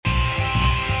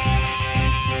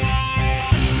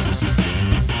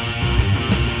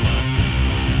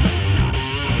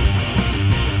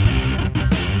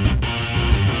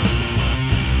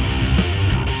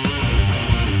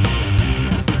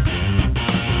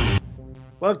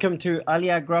Welcome to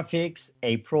Alia Graphics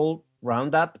April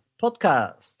Roundup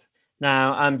podcast.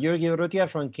 Now, I'm Yurgi Urrutia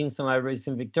from Kingston Libraries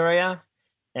in Victoria,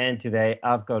 and today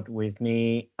I've got with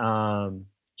me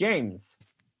James.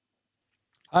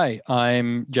 Hi,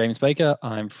 I'm James Baker.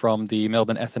 I'm from the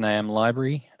Melbourne Athenaeum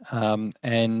Library,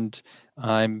 and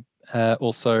I'm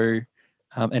also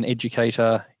an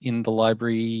educator in the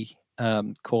library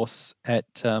course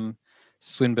at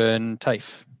Swinburne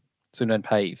Pave, in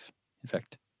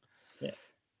fact. Yeah.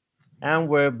 And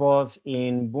we're both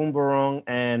in Boomberong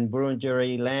and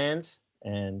Burundjeri land,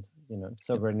 and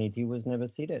sovereignty was never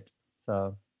ceded.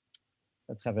 So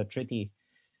let's have a treaty.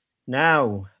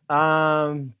 Now,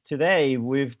 today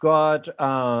we've got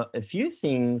a few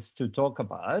things to talk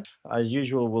about. As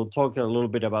usual, we'll talk a little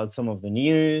bit about some of the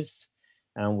news,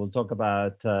 and we'll talk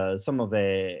about some of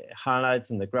the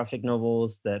highlights and the graphic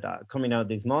novels that are coming out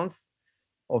this month.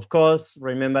 Of course,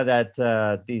 remember that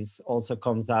this also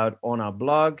comes out on our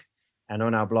blog. And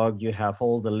on our blog, you have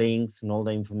all the links and all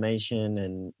the information,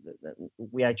 and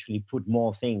we actually put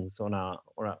more things on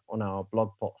our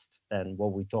blog post than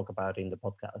what we talk about in the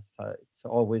podcast. So it's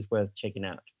always worth checking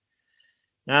out.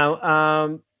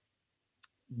 Now,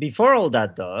 before all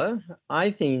that, though,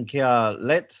 I think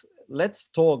let's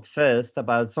talk first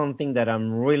about something that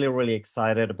I'm really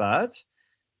excited about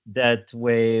that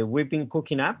we've been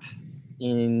cooking up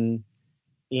in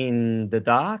the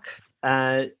dark.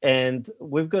 And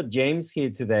we've got James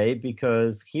here today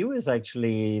because he was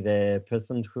actually the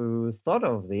person who thought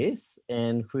of this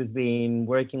and who's been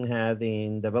working hard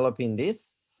in developing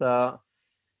this. So,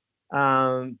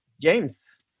 James,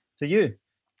 to you.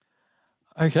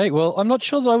 Okay, well, I'm not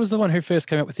sure that I was the one who first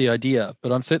came up with the idea,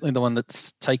 but I'm certainly the one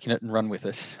that's taken it and run with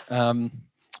it.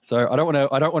 So I don't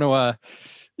want to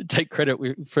take credit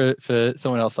for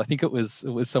someone else. I think it was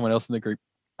someone else in the group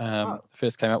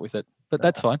first came up with it, but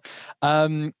that's fine.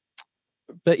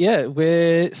 But yeah,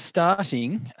 we're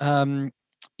starting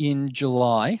in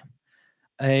July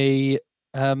a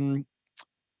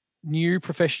new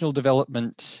professional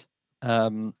development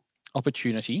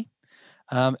opportunity.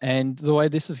 And the way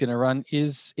this is going to run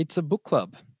is it's a book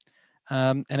club.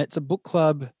 And it's a book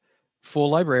club for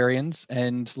librarians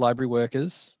and library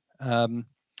workers that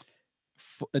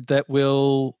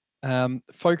will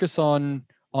focus on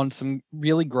some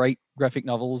really great graphic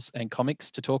novels and comics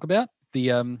to talk about.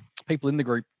 The people in the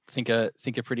group think are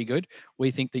pretty good.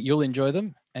 We think that you'll enjoy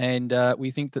them, and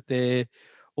we think that they're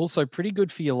also pretty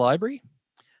good for your library.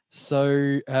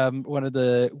 So one of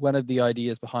the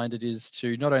ideas behind it is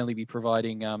to not only be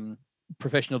providing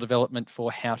professional development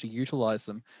for how to utilize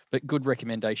them, but good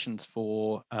recommendations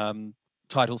for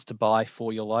titles to buy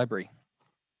for your library.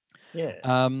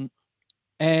 Yeah.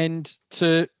 And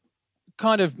to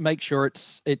kind of make sure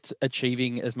it's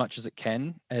achieving as much as it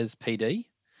can as PD,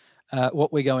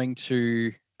 what we're going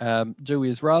to do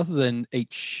is rather than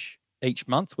each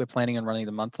month, we're planning on running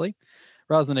them monthly.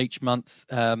 Rather than each month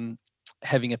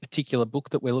having a particular book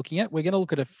that we're looking at, we're going to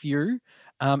look at a few,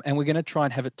 and we're going to try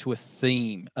and have it to a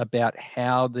theme about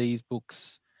how these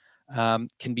books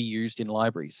can be used in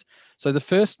libraries. So the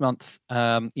first month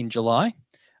in July,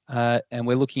 and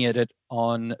we're looking at it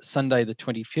on Sunday the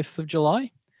 25th of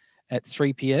July at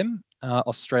 3 p.m.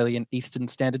 Australian Eastern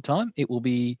Standard Time. It will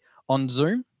be on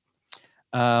Zoom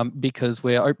because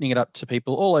we're opening it up to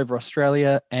people all over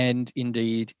Australia and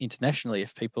indeed internationally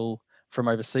if people from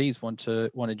overseas want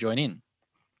to join in.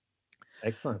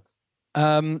 Excellent.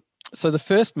 So the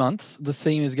first month, the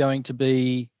theme is going to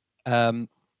be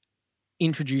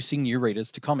introducing new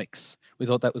readers to comics. We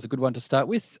thought that was a good one to start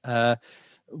with,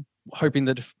 hoping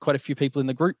that quite a few people in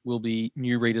the group will be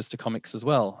new readers to comics as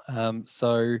well.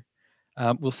 So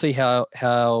we'll see how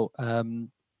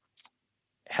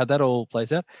that all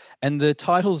plays out. And the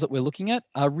titles that we're looking at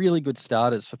are really good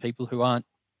starters for people who aren't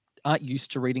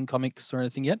used to reading comics or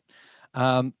anything yet.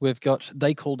 We've got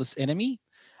They Called Us Enemy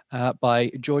by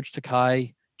George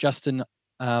Takei, Justin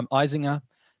Eisinger,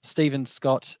 Stephen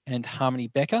Scott, and Harmony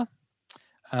Becker,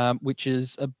 which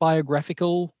is a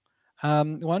biographical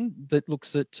one that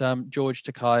looks at George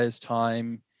Takei's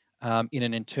time in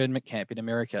an internment camp in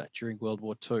America during World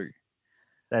War II.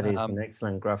 That is an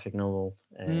excellent graphic novel.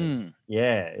 And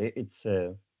yeah, it's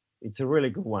a really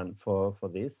good one for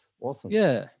this. Awesome.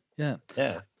 Yeah.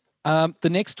 The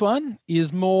next one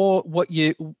is more what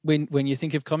you when you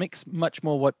think of comics, much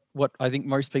more what I think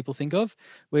most people think of.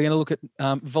 We're going to look at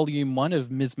volume 1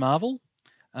 of Ms. Marvel,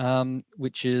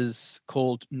 which is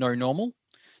called No Normal.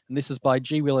 And this is by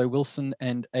G. Willow Wilson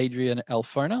and Adrian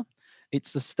Alfona.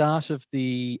 It's the start of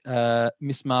the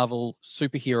Miss Marvel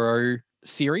superhero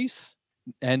series.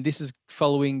 And this is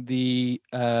following the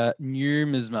new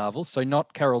Ms. Marvel, so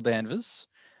not Carol Danvers,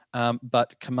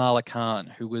 but Kamala Khan,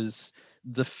 who was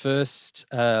the first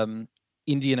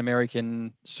Indian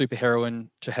American superheroine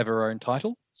to have her own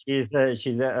title.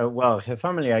 Well, her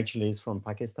family actually is from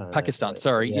Pakistan, Pakistan, actually.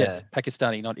 sorry, Yeah. yes,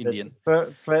 Pakistani, not But Indian.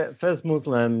 first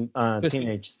Muslim First,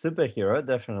 teenage superhero,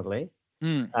 definitely.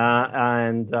 mm,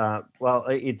 And well,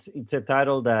 it's a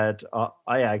title that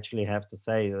I actually have to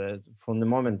say that from the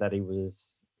moment that it was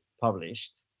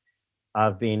published,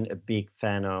 I've been a big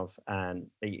fan of, and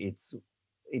it's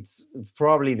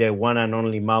probably the one and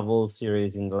only Marvel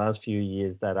series in the last few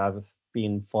years that I've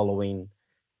been following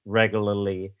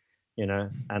regularly,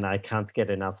 and I can't get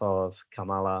enough of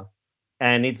Kamala.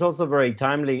 And it's also very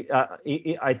timely.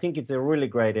 I think it's a really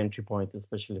great entry point,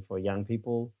 especially for young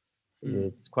people. mm,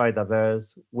 It's quite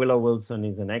diverse. Willow Wilson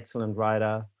is an excellent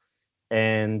writer,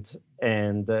 and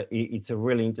it's a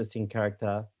really interesting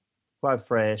character, quite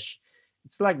fresh.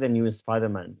 It's like the new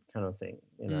Spider-Man kind of thing.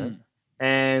 mm,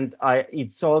 And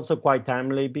it's also quite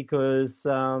timely because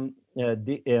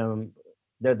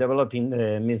they're developing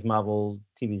the Miss Marvel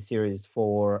TV series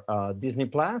for Disney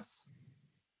Plus,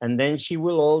 and then she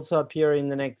will also appear in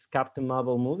the next Captain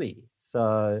Marvel movie.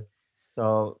 So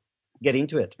get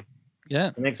into it.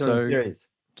 yeah. An excellent So series,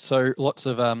 lots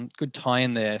of good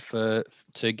tie-in there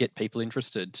to get people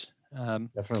interested.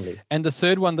 definitely. And the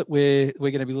third one that we're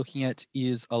going to be looking at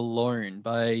is Alone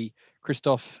by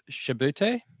Christophe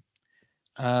Chabute,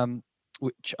 um,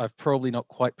 which I've probably not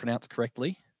quite pronounced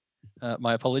correctly.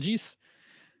 My apologies.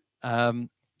 Um,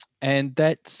 and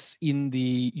that's in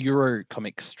the Euro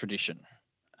comics tradition.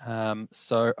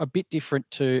 So a bit different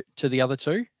to the other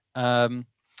two,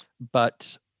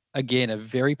 but again, a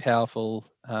very powerful,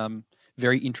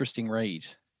 very interesting read.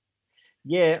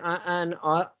 Yeah, and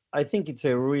I think it's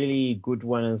a really good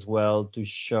one as well to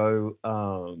show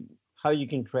how you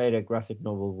can create a graphic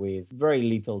novel with very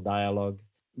little dialogue.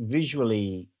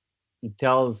 Visually, it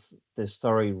tells the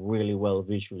story really well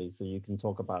visually, so you can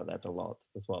talk about that a lot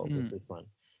as well with Mm, this one.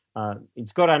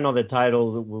 It's got another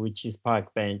title, which is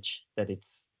Park Bench, that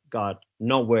it's got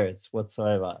no words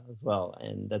whatsoever as well,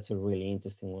 and that's a really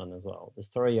interesting one as well. The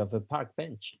story of a park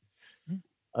bench mm,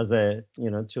 as a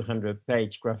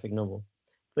 200-page graphic novel.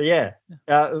 So yeah,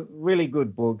 yeah, really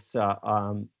good books.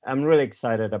 I'm really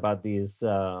excited about this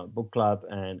book club,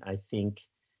 and I think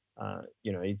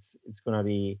it's going to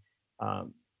be a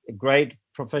great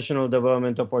professional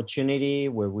development opportunity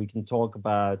where we can talk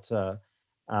about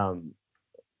um,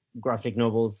 graphic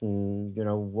novels, and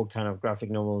what kind of graphic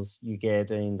novels you get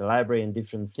in the library and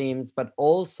different themes, but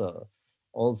also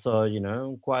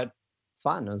quite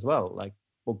fun as well, like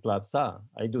book clubs are.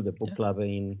 I do the book yeah, club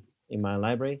in my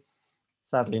library.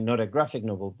 Sadly not a graphic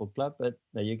novel book club, but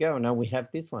there you go, now we have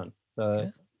this one. So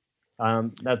yeah.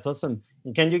 that's awesome.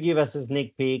 And can you give us a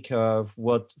sneak peek of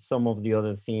what some of the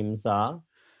other themes are?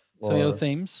 Some of the other Or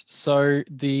themes. So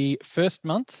the first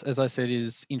month, as I said,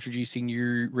 is introducing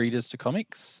new readers to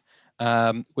comics.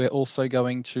 We're also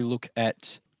going to look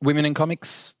at women in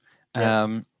comics, yeah,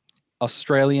 um,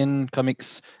 Australian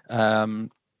comics,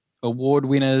 award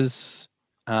winners,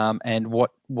 and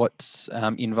what's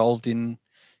involved in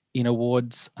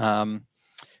awards.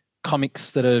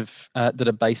 Comics that are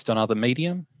based on other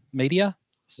media. yeah,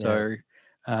 So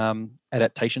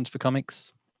adaptations for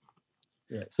comics.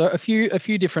 yeah. So a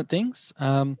few different things,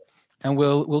 and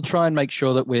we'll try and make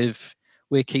sure that we're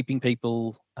keeping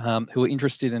people who are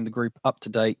interested in the group up to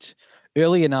date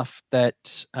early enough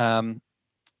that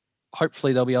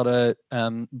hopefully they'll be able to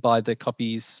buy the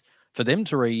copies for them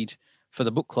to read for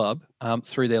the book club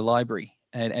through their library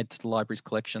and add to the library's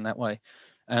collection that way,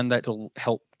 and that'll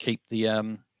help keep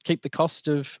the cost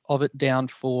of it down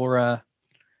for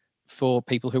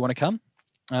people who want to come,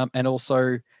 and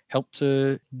also help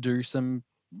to do some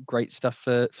great stuff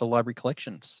for library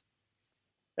collections.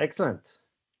 Excellent.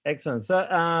 Excellent. So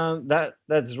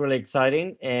that's really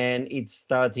exciting, and it's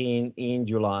starting in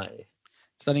July.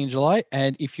 Starting in July.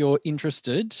 And if you're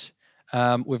interested,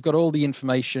 we've got all the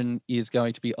information is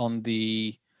going to be on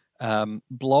the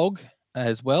blog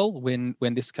as well when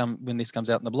this comes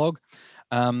out in the blog.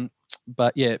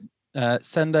 But yeah,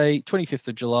 Sunday, 25th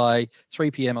of July,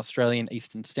 3 p.m. Australian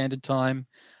Eastern Standard Time.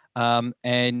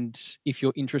 And if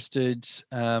you're interested,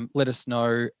 let us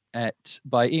know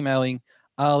by emailing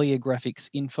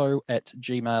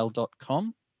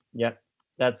aliagraphicsinfo@gmail.com. Yep,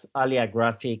 that's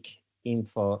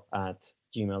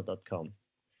aliagraphicinfo@gmail.com.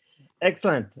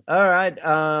 Excellent. All right,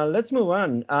 let's move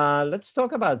on. Let's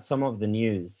talk about some of the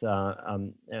news.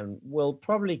 And we'll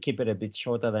probably keep it a bit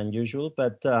shorter than usual,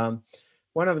 but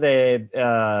one of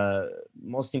the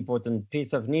most important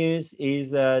piece of news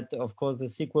is that, of course, the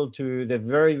sequel to the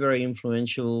very, very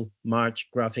influential March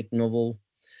graphic novel,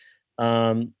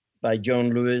 by John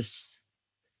Lewis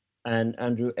and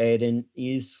Andrew Aiden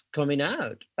is coming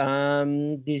out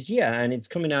this year, and it's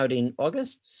coming out in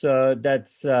August. So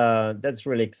that's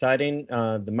really exciting.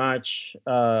 The March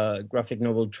graphic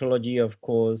novel trilogy, of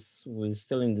course, was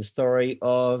still in the story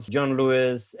of John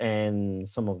Lewis and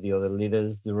some of the other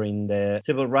leaders during the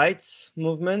civil rights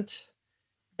movement.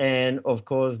 And of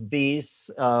course,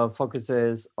 this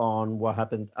focuses on what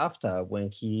happened after when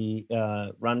he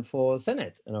ran for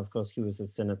Senate. And of course, he was a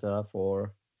senator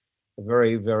for a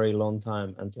very, very long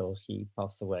time until he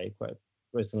passed away quite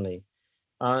recently.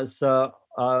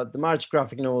 The March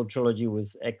graphic novel trilogy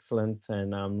was excellent,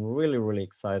 and I'm really, really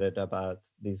excited about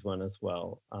this one as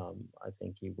well. I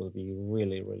think it will be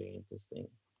really, really interesting.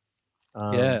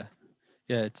 Um, Yeah,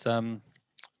 yeah, it's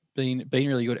been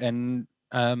really good, and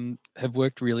have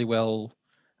worked really well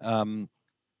um,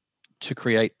 to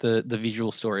create the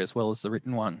visual story as well as the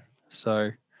written one.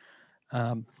 So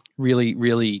um,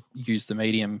 really use the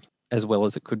medium as well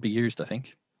as it could be used, I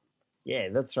think. yeah,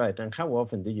 that's right. And how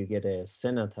often do you get a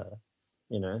senator,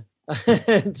 you know,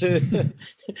 to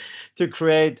to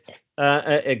create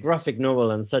a graphic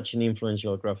novel and such an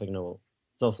influential graphic novel?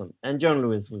 It's awesome. And John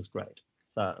Lewis was great.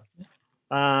 So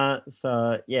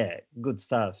yeah, good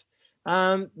stuff.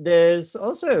 There's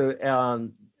also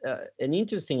an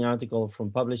interesting article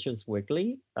from Publishers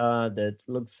Weekly that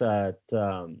looks at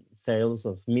sales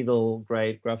of middle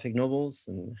grade graphic novels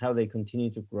and how they continue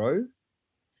to grow,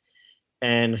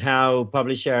 and how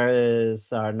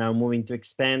publishers are now moving to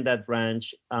expand that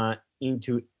range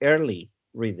into early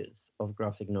readers of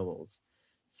graphic novels.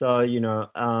 So,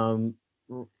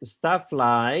 stuff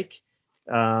like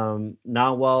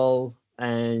Narwhal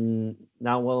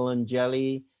and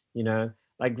Jelly,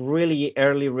 like really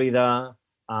early reader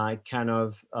kind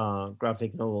of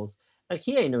graphic novels. Like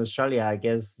here in Australia, I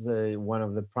guess one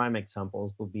of the prime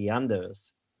examples would be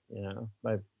Anders,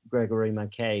 by Gregory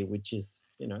Mackay, which is,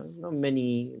 not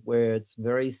many words,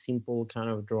 very simple kind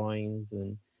of drawings,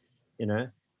 and you know,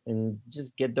 and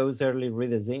just get those early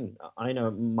readers in. I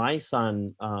know my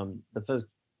son, the first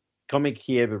comic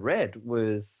he ever read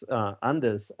was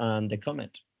Anders and the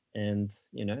Comet, and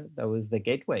that was the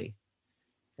gateway.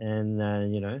 And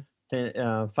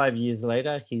 5 years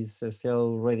later, he's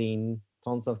still reading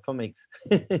tons of comics.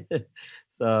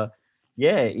 So,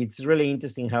 yeah, it's really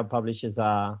interesting how publishers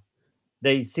are,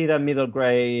 they see that middle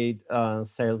grade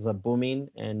sales are booming,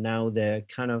 and now they're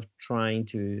kind of trying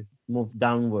to move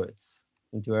downwards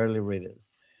into early readers.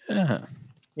 Yeah.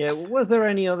 Yeah, was there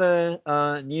any other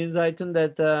news item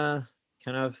that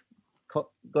kind of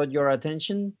got your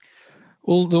attention?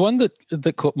 Well, the one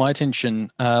that caught my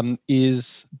attention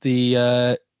is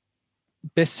the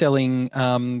best-selling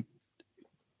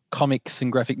comics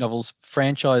and graphic novels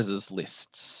franchises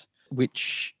lists,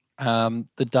 which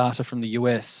the data from the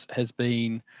US has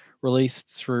been released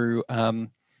through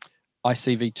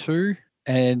ICV2,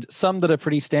 and some that are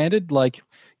pretty standard, like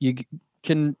you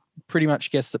can pretty much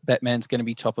guess that Batman's going to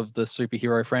be top of the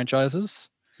superhero franchises.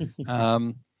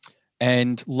 Um,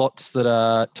 and lots that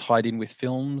are tied in with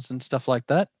films and stuff like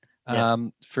that. Yeah.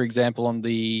 For example, on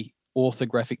the author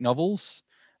graphic novels,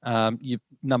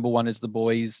 number one is The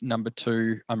Boys, number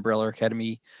two, Umbrella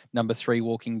Academy, number three,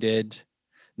 Walking Dead,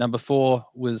 number four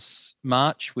was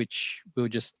March, which we were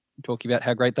just talking about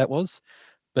how great that was.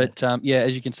 But yeah,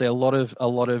 as you can see, a lot of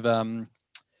film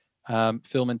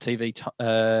and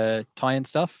TV tie-in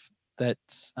stuff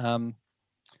that's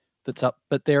up.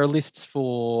 But there are lists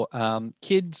for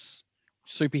kids,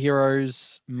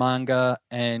 superheroes, manga,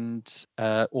 and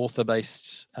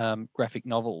author-based graphic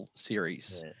novel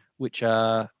series, Yeah. which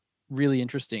are really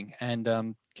interesting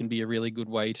and can be a really good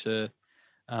way to.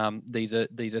 These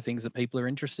are things that people are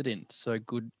interested in, so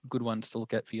good ones to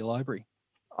look at for your library.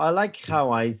 I like how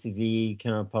ICV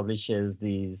kind of publishes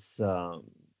these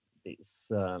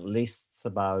lists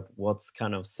about what's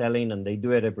kind of selling, and they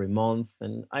do it every month.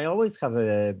 And I always have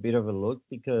a bit of a look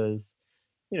because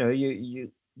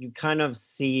you kind of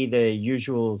see the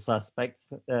usual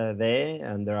suspects there,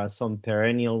 and there are some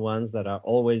perennial ones that are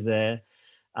always there.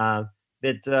 Uh,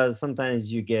 but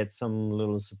sometimes you get some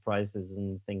little surprises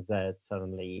and things that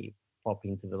suddenly pop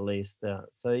into the list.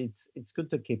 So it's good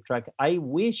to keep track. I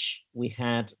wish we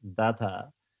had data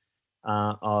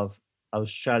of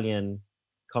Australian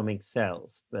comic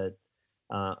sales, but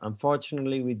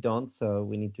unfortunately we don't. So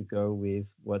we need to go with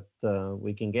what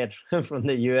we can get from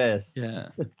the US. Yeah.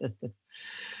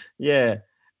 Yeah.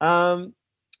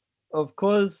 Of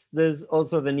course, there's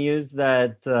also the news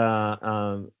that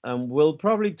and we'll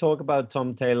probably talk about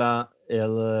Tom Taylor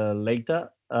later,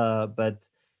 but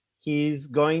he's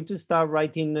going to start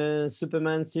writing a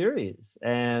Superman series.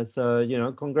 And so,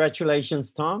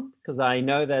 congratulations, Tom, because I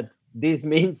know that this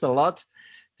means a lot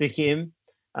to him.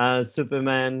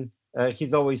 Superman,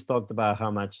 he's always talked about how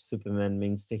much Superman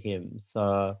means to him.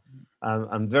 So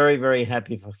I'm very, very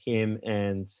happy for him.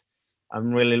 And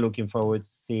I'm really looking forward to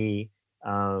see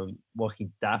what he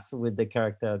does with the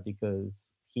character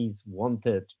because he's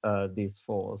wanted this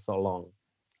for so long.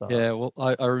 So, Yeah, well,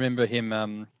 I remember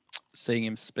him seeing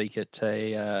him speak at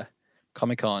a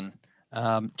Comic Con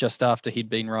just after he'd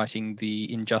been writing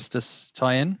the Injustice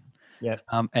tie-in, yeah.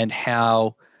 and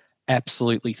how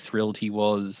absolutely thrilled he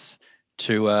was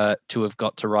to have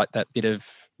got to write that bit of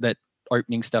that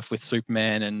opening stuff with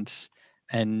Superman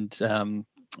and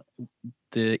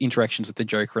the interactions with the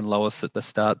Joker and Lois at the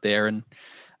start there, and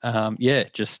yeah,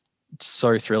 just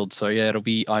so thrilled. So yeah,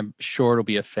 I'm sure it'll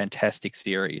be a fantastic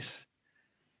series.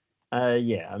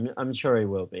 Yeah, I'm sure it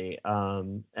will be.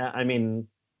 I mean,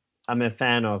 I'm a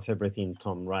fan of everything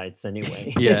Tom writes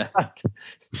anyway. Yeah.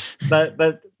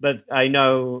 but I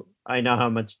know how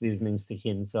much this means to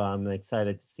him, so I'm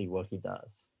excited to see what he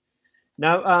does.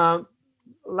 Now,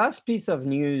 last piece of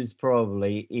news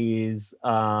probably is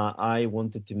I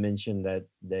wanted to mention that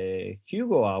the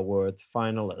Hugo Award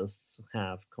finalists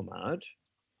have come out.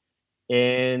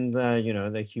 And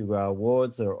the Hugo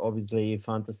Awards are obviously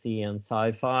fantasy and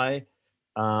sci-fi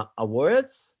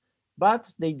awards,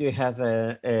 but they do have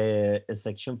a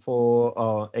section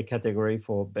for a category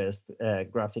for best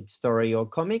graphic story or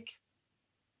comic.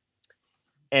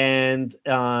 And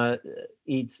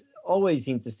it's always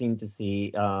interesting to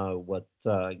see what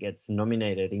gets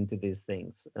nominated into these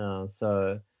things.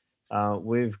 So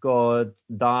we've got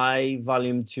Die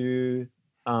Volume 2,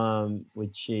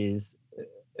 which is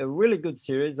a really good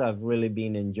series. I've really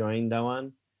been enjoying that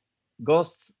one.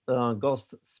 Ghost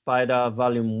Spider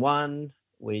Volume 1,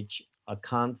 which I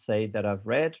can't say that I've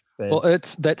read, but Well,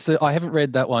 I haven't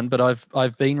read that one, but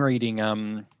I've been reading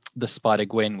the Spider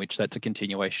Gwen, which that's a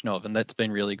continuation of, and that's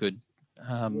been really good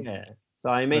yeah. So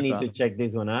I may so need far. to check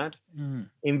this one out. Mm.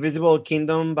 Invisible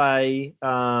Kingdom by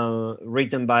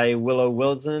written by Willow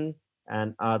Wilson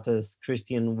and artist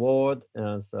Christian Ward.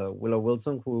 So Willow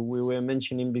Wilson, who we were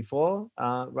mentioning before,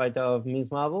 writer of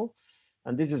Miss Marvel,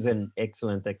 and this is an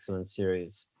excellent, excellent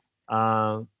series.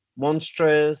 Uh,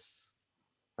 Monstrous,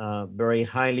 very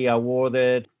highly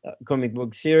awarded comic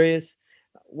book series.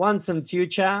 Once and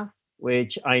Future,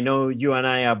 which I know you and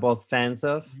I are both fans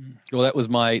of. Well, that was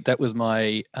my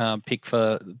pick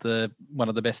for the one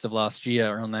of the best of last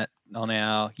year on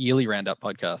our yearly roundup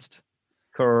podcast.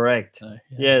 Correct. So,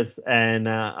 yeah. Yes, and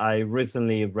I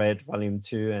recently read Volume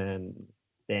 2, and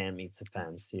damn, it's a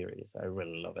fan series. I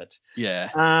really love it. Yeah.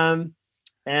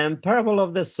 And Parable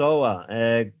of the Sower,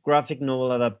 a graphic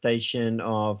novel adaptation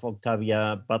of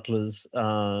Octavia Butler's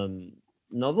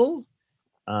novel.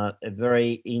 A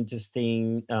very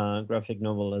interesting graphic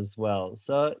novel as well.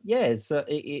 So yeah, it's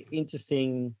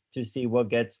interesting to see what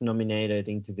gets nominated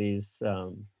into these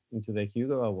into the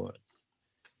Hugo Awards.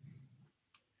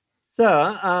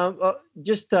 So,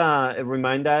 just a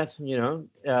reminder,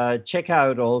 check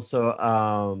out also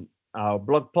our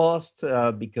blog post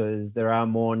because there are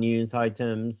more news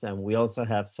items, and we also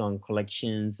have some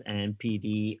collections and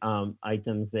PD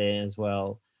items there as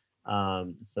well.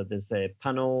 So there's a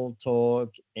panel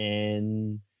talk,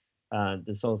 and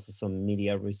there's also some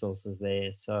media resources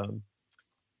there. So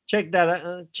check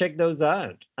those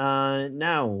out.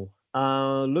 Now,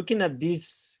 looking at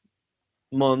these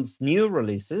month's new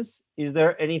releases, is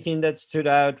there anything that stood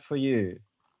out for you?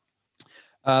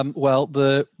 Well,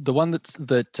 the one that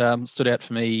stood out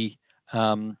for me,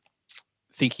 um,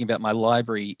 thinking about my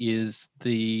library, is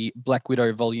the Black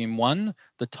Widow Volume One,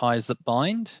 The Ties That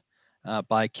Bind,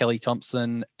 by Kelly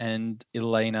Thompson and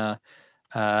Elena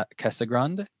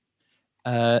Casagrande.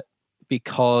 Uh,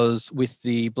 because with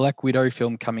the Black Widow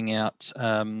film coming out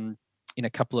in a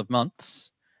couple of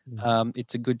months,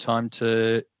 it's a good time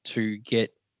to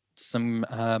get some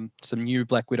new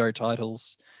Black Widow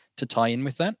titles to tie in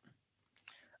with that.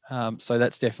 So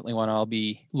that's definitely one I'll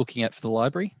be looking at for the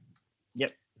library.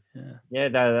 Yep. Yeah.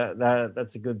 Yeah,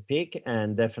 that's a good pick,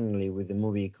 and definitely with the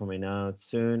movie coming out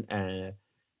soon, and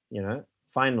you know,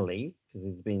 finally, because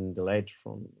it's been delayed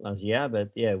from last year, but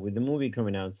yeah, with the movie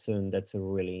coming out soon, that's a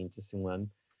really interesting one.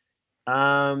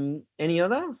 Any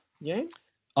other,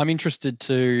 James? I'm interested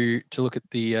to look at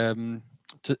the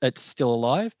It's Still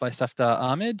Alive by Safdar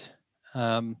Ahmed.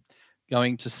 Um,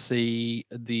 Going to see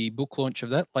the book launch of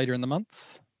that later in the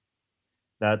month.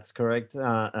 That's correct.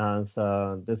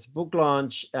 So this book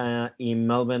launch in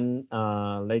Melbourne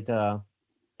later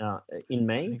uh, in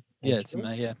May, Yeah, it's in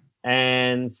actually. May. Yeah.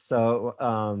 And so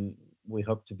we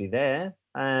hope to be there.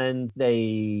 And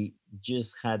they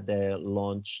just had their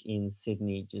launch in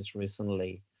Sydney just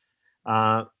recently.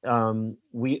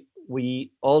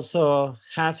 We also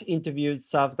have interviewed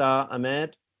Safdar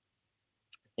Ahmed,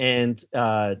 and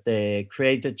the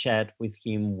creator chat with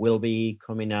him will be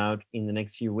coming out in the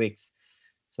next few weeks.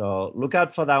 So look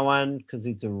out for that one because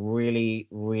it's a really,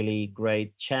 really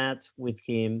great chat with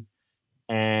him,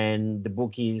 and the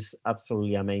book is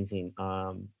absolutely amazing.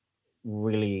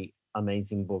 Really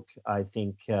amazing book. I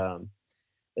think a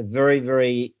very,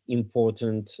 very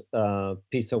important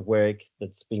piece of work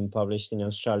that's been published in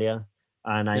Australia,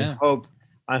 and Yeah,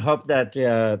 I hope that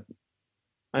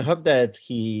I hope that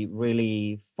he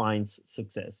really finds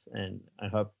success, and I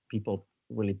hope people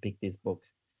really pick this book.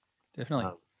 definitely.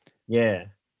 Um, yeah.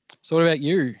 So, what about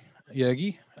you,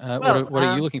 Yogi? Well, What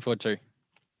are you looking forward to?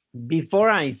 before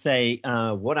I say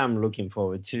what I'm looking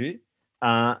forward to,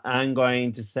 I'm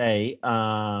going to say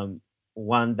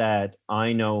one that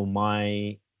I know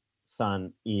my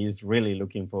son is really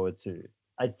looking forward to.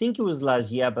 I think it was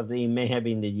last year, but it may have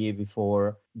been the year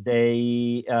before.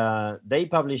 They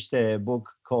published a book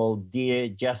called Dear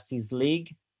Justice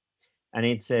League, and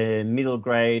it's a middle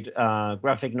grade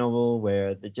graphic novel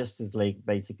where the Justice League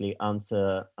basically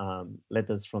answer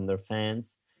letters from their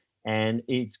fans, and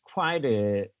it's quite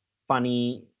a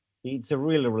funny. It's a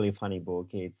really, really funny book.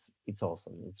 It's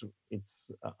awesome.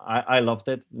 I loved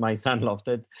it. My son loved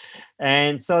it,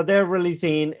 and so they're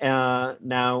releasing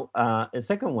now a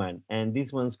second one, and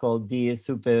this one's called Dear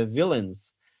Super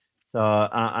Villains. So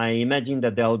I imagine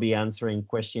that they'll be answering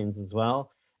questions as well,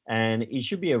 and it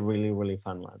should be a really, really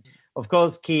fun one. Of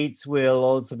course, kids will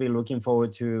also be looking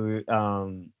forward to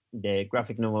the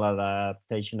graphic novel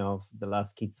adaptation of The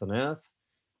Last Kids on Earth.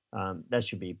 That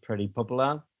should be pretty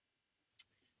popular.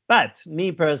 But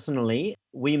me personally,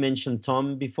 we mentioned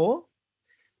Tom before,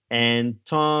 and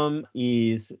Tom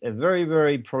is a very,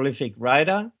 very prolific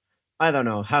writer. I don't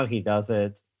know how he does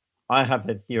it. I have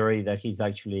a theory that he's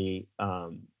actually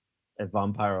a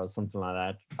vampire or something like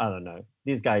that. I don't know.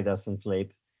 This guy doesn't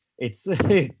sleep. It's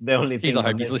the only Jeez, I thing that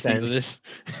hope he's makes listening to sense.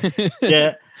 this.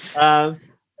 Yeah. Um,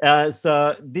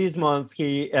 so this month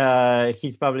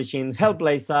he's publishing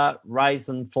Hellblazer: Rise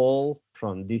and Fall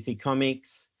from DC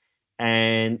Comics,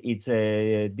 and it's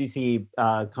a DC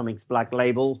Comics Black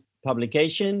Label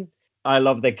publication. I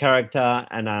love the character,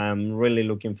 and I'm really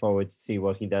looking forward to see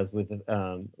what he does with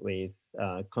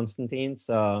Constantine.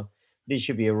 So this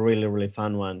should be a really, really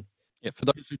fun one. Yeah, for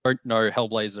those who don't know,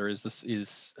 Hellblazer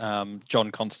is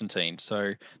John Constantine,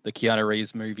 so the Keanu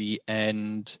Reeves movie,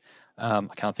 and I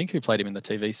can't think who played him in the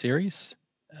TV series.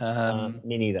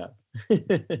 Me neither.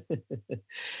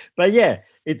 But yeah,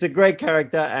 it's a great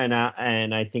character, and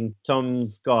I think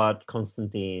Tom's got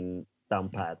Constantine down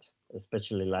pat,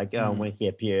 especially like mm, when he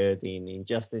appeared in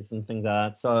Injustice and things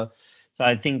like that. So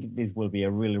I think this will be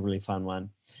a really, really fun one.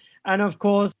 And of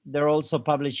course, they're also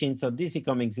publishing. So DC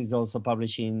Comics is also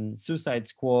publishing Suicide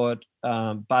Squad: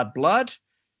 Bad Blood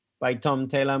by Tom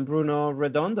Taylor and Bruno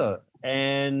Redondo.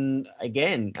 And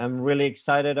again, I'm really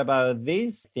excited about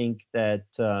this. I think that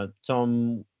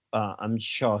Tom, I'm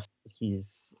sure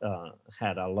he's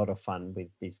had a lot of fun with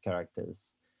these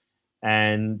characters.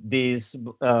 And this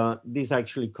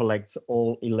actually collects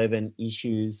all 11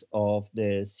 issues of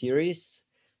the series.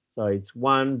 So it's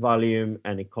one volume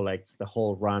and it collects the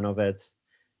whole run of it.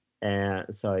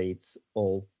 So it's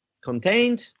all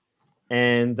contained.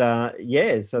 And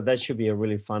yeah, so that should be a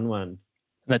really fun one.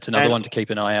 that's another And one to keep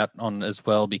an eye out on as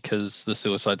well, because the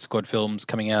Suicide Squad film's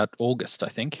coming out August, I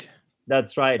think.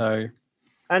 that's right. So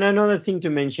And another thing to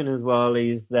mention as well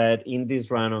is that in this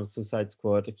run of Suicide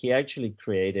Squad, he actually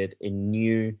created a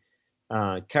new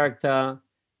character.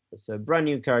 It's a brand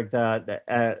new character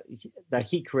that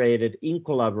he created in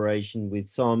collaboration with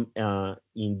some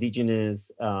indigenous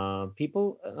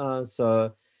people.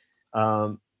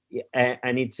 Um,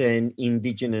 and it's an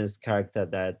indigenous character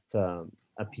that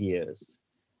appears.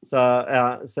 So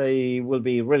it will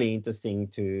be really interesting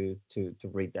to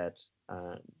read that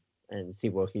and see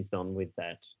what he's done with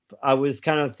that. I was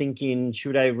kind of thinking,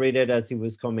 should I read it as it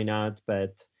was coming out?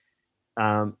 But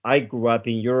I grew up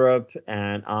in Europe,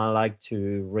 and I like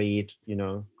to read,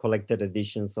 collected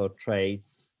editions or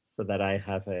trades so that I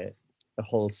have a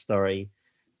whole story.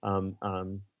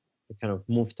 I kind of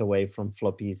moved away from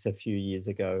floppies a few years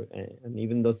ago, and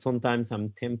even though sometimes I'm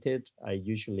tempted, I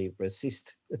usually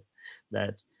resist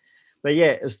that. But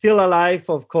yeah, Still Alive,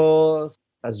 of course,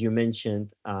 as you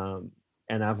mentioned, and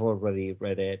I've already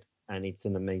read it, and it's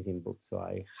an amazing book, so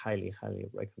I highly, highly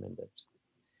recommend it.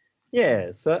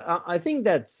 Yeah, so I think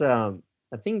that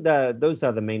those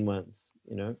are the main ones.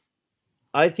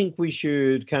 I think we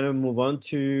should kind of move on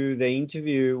to the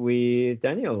interview with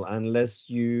Daniel, unless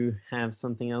you have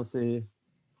something else that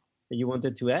you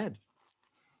wanted to add.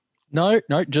 No,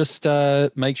 no, just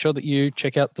make sure that you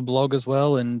check out the blog as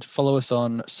well and follow us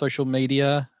on social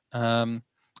media,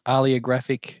 Alia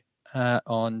Graphic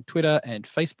on Twitter and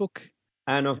Facebook.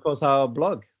 And of course, our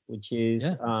blog, which is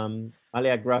Yeah.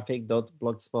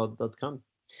 aliagraphic.blogspot.com.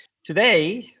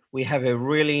 Today, we have a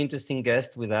really interesting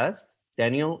guest with us.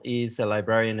 Daniel is a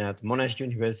librarian at Monash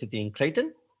University in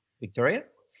Clayton, Victoria,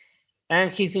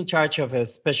 and he's in charge of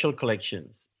special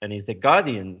collections and is the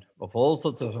guardian of all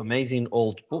sorts of amazing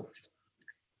old books.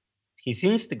 His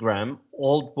Instagram,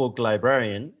 Old Book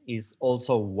Librarian, is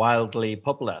also wildly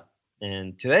popular.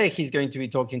 And today he's going to be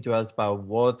talking to us about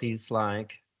what it's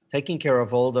like taking care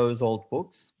of all those old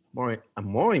books, more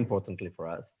importantly for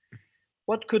us,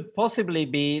 what could possibly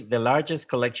be the largest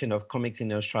collection of comics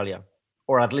in Australia,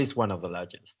 or at least one of the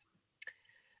largest.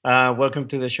 Welcome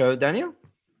to the show, Daniel.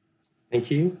 Thank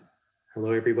you.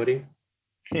 Hello, everybody.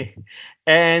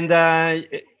 And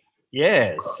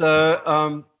yeah,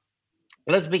 so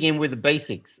let's begin with the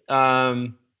basics.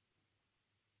 Putting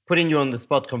you on the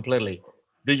spot completely.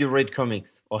 Do you read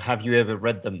comics, or have you ever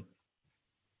read them?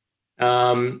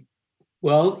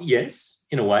 Well, yes,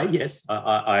 in a way, yes.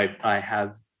 I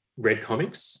have read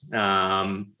comics.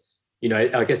 I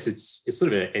guess it's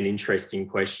sort of an interesting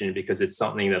question because it's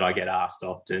something that I get asked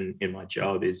often in my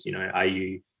job is, are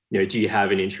you, do you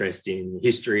have an interest in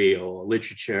history or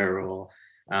literature or,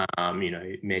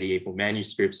 medieval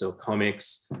manuscripts or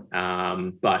comics?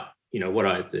 But,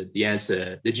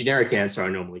 the generic answer I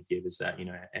normally give is that,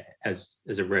 as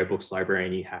a rare books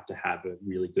librarian, you have to have a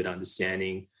really good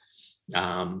understanding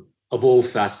of all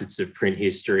facets of print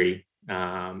history,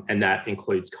 and that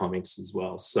includes comics as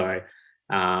well. So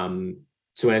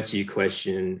to answer your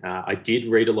question, I did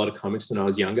read a lot of comics when I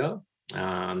was younger,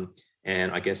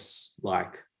 and I guess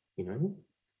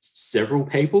several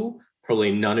people,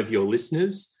 probably none of your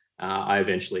listeners, I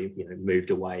eventually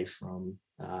moved away from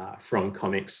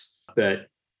comics, but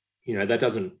that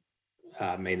doesn't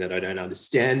mean that I don't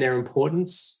understand their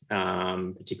importance,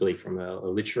 particularly from a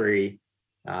literacy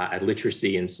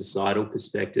and societal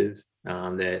perspective.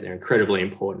 They're incredibly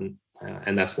important,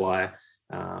 and that's why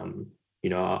I've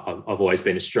always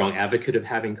been a strong advocate of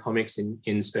having comics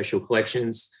in special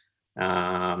collections,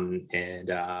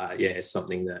 it's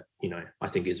something that I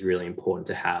think is really important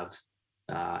to have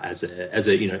as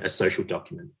a social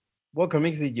document. What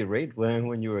comics did you read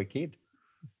when you were a kid?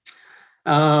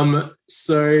 So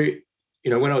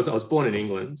when I was born in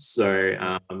England,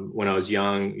 so when I was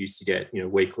young, I used to get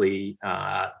weekly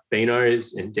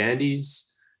Beanos and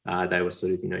Dandies. They were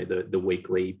sort of the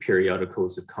weekly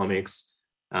periodicals of comics,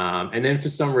 and then for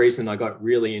some reason I got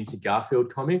really into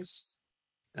Garfield comics,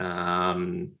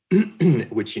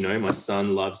 which my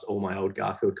son loves all my old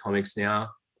Garfield comics now.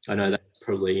 I know that's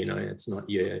probably it's not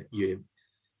you.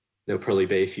 There'll probably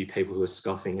be a few people who are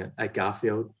scoffing at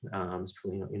Garfield. It's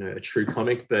probably not a true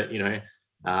comic, but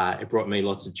it brought me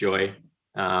lots of joy.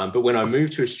 But when I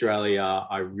moved to Australia,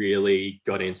 I really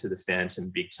got into the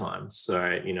Phantom big time. So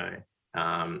I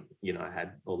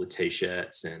had all the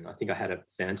T-shirts, and I think I had a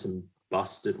Phantom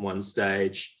bust at one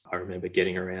stage. I remember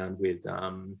getting around with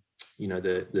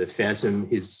the Phantom,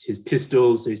 his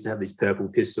pistols. He used to have these purple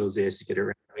pistols he used to get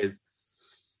around with,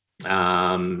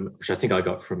 which I think I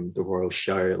got from the Royal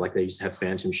Show. Like they used to have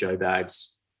Phantom show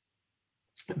bags.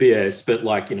 But yes, but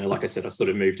like I said, I sort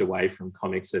of moved away from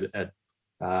comics in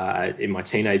my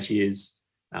teenage years.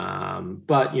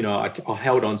 But I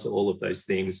held on to all of those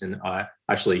things, and I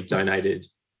actually donated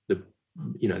the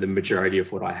majority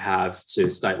of what I have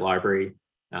to State Library,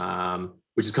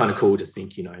 which is kind of cool to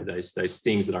think, those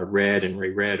things that I read and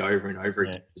reread over and over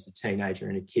again as a teenager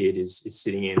and a kid is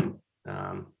sitting in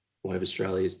one of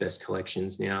Australia's best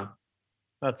collections now.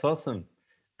 That's awesome.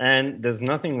 And there's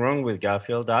nothing wrong with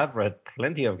Garfield. I've read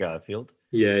plenty of Garfield.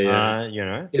 Yeah.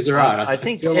 Is it right? I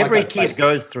think every kid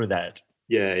goes through that.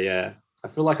 Yeah. I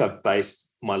feel like I've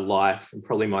based my life and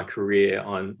probably my career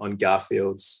on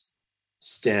Garfield's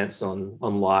stance on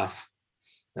life.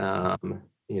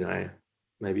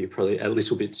 Maybe probably a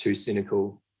little bit too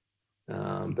cynical,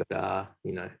 but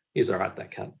he's all right, that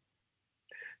cat.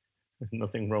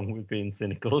 Nothing wrong with being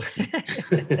cynical.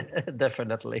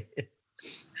 Definitely.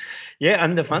 Yeah,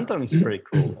 and the Phantom's pretty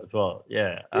cool as well.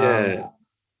 Yeah.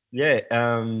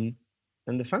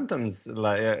 And the Phantom's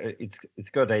it's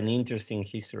got an interesting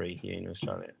history here in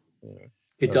Australia.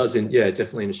 It does,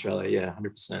 definitely in Australia. Yeah,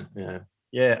 100%. Yeah.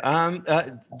 Yeah.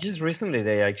 Just recently,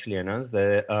 they actually announced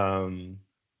that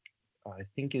I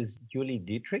think is Julie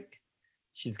Dietrich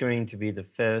she's going to be the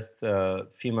first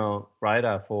female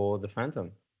writer for the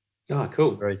Phantom Oh,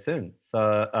 cool. very soon.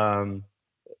 So,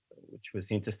 which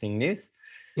was interesting news.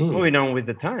 Mm. Moving on with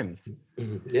the times.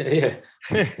 Yeah.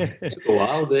 Took a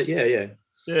while, but yeah.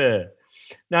 Yeah.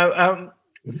 Now,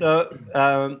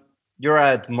 you're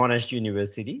at Monash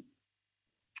University.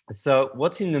 So,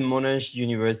 what's in the Monash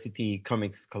University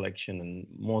comics collection? And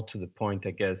more to the point,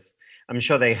 I guess. I'm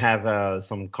sure they have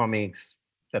some comics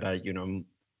that are,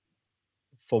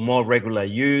 for more regular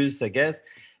use, I guess.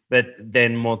 But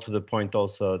then more to the point,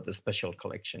 also the special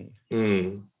collection.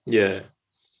 Yeah.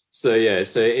 So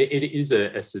it is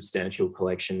a substantial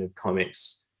collection of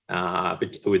comics,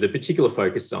 but with a particular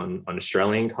focus on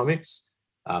Australian comics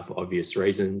for obvious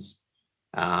reasons.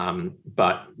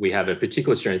 But we have a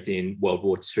particular strength in World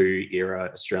War II era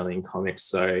Australian comics.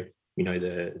 So,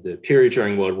 the period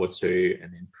during World War II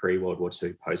and then pre-World War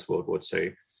II, post-World War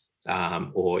II,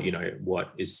 or,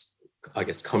 what is, I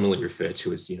guess, commonly referred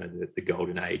to as, the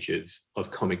golden age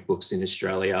of comic books in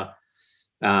Australia,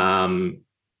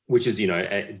 which is,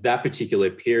 that particular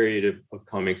period of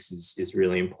comics is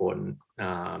really important,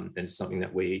 and something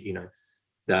that we,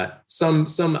 that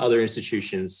some other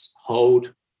institutions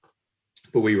hold,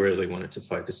 but we really wanted to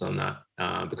focus on that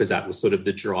because that was sort of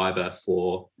the driver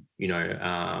for,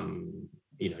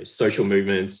 social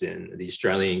movements and the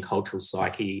Australian cultural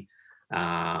psyche,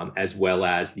 as well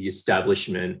as the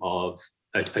establishment of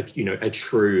a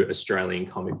true Australian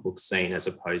comic book scene, as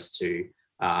opposed to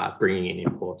bringing in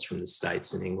imports from the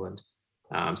States and England.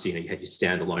 So, you had your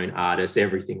standalone artists,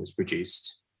 everything was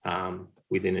produced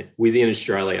within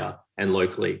Australia and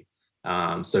locally.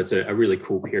 So it's a really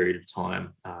cool period of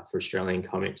time for Australian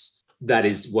comics. That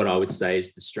is what I would say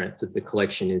is the strength of the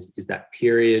collection is that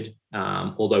period.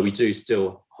 Although we do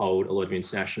still hold a lot of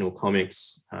international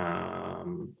comics.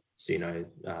 So,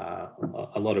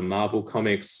 a lot of Marvel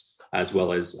comics, as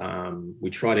well as we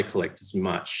try to collect as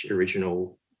much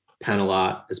original panel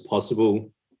art as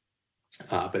possible.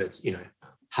 But it's,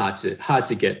 hard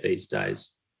to get these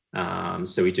days.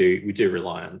 So we do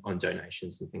rely on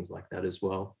donations and things like that as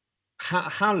well.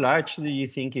 How large do you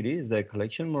think it is, the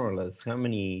collection, more or less? How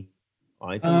many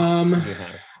items do you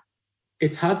have?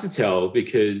 It's hard to tell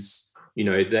because,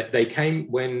 that they came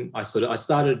when I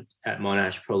started at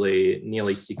Monash probably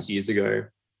nearly 6 years ago.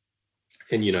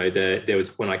 And, there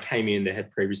was, when I came in, there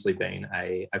had previously been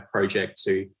a project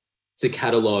to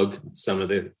catalog some of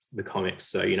the comics.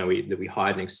 So, we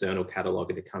hired an external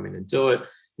cataloger to come in and do it.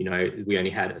 We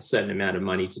only had a certain amount of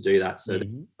money to do that. So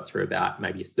through about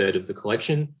maybe a third of the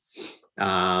collection.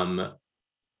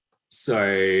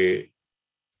 So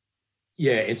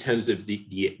yeah, in terms of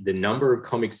the number of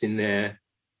comics in there,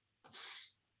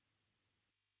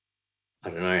 I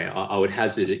don't know, I would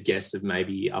hazard a guess of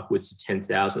maybe upwards of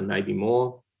 10,000, maybe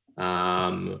more,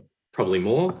 probably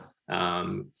more.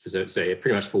 So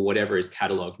pretty much for whatever is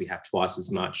catalogued, we have twice as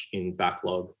much in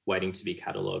backlog waiting to be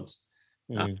catalogued.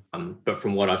 But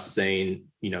from what I've seen,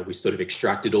 we sort of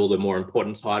extracted all the more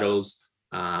important titles.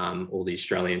 All the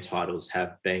Australian titles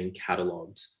have been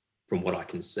catalogued from what I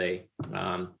can see.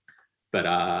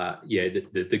 But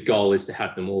the goal is to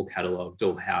have them all catalogued,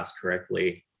 all housed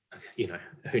correctly.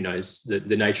 Who knows?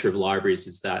 The nature of libraries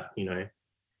is that,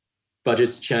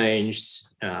 budgets changed,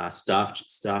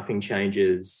 staffing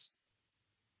changes.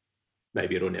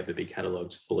 Maybe it'll never be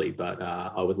catalogued fully, but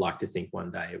I would like to think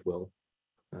one day it will.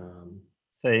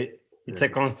 So it's a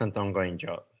constant ongoing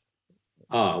job.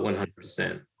 Oh,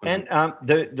 100%. And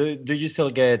do you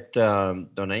still get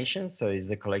donations? So is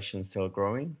the collection still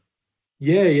growing?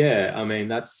 Yeah. I mean,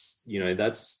 that's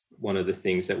one of the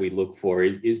things that we look for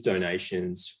is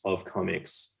donations of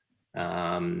comics.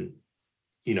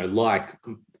 Like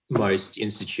most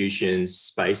institutions,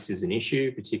 space is an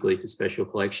issue, particularly for special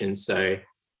collections. So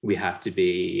we have to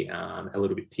be a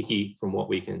little bit picky from what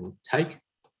we can take.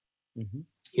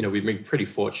 We've been pretty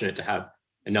fortunate to have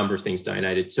a number of things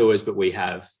donated to us, but we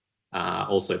have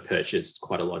also purchased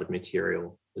quite a lot of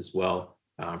material as well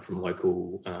from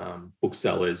local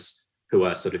booksellers who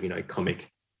are sort of,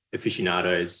 comic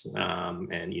aficionados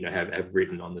and, have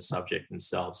written on the subject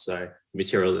themselves. So the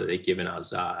material that they've given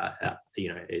us,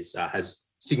 has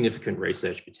significant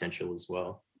research potential as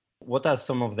well. What are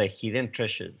some of the hidden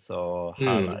treasures or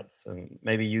highlights? And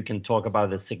maybe you can talk about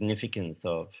the significance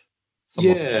of some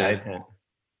of the items.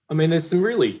 I mean, there's some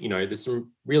really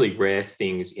rare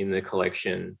things in the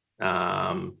collection,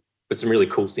 but some really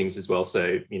cool things as well.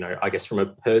 So, I guess from a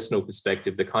personal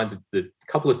perspective, the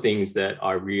couple of things that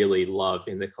I really love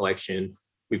in the collection,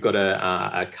 we've got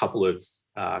a couple of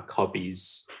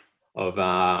copies of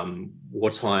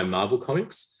wartime Marvel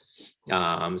comics.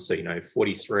 So,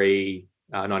 43,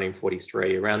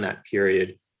 1943, around that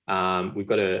period. We've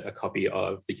got a copy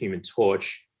of The Human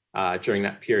Torch during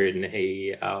that period, and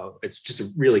it's just a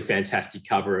really fantastic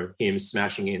cover of him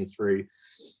smashing in through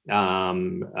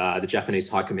the Japanese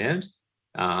High Command.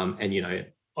 And,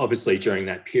 obviously during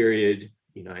that period,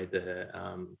 I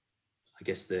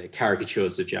guess the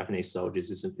caricatures of Japanese soldiers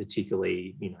isn't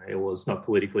particularly, it was not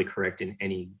politically correct in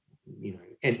any,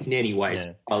 in any way. It's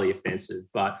highly offensive.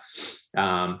 But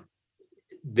that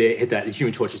the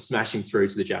Human Torch is smashing through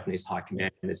to the Japanese High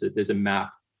Command. There's a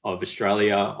map of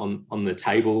Australia on the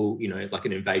table, like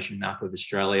an invasion map of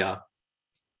Australia.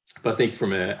 But I think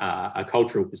from a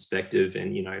cultural perspective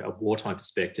and, a wartime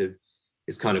perspective,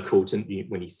 it's kind of cool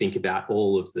when you think about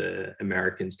all of the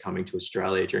Americans coming to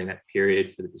Australia during that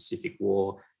period for the Pacific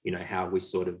War, how we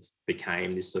sort of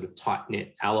became this sort of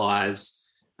tight-knit allies.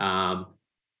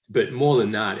 But more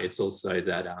than that, it's also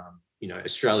that,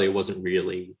 Australia wasn't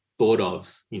really thought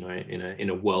of, in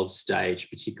a world stage,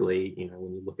 particularly,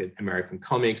 when you look at American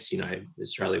comics,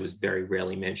 Australia was very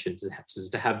rarely mentioned.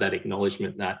 To have that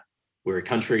acknowledgement that we're a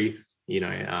country,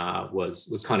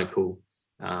 was kind of cool.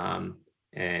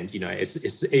 And,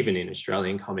 it's even in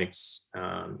Australian comics,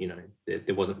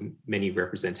 there wasn't many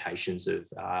representations of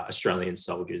Australian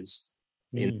soldiers.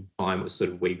 In the time, it was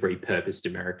sort of, we repurposed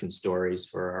American stories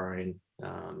for our own.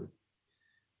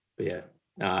 But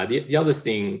yeah, the other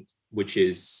thing which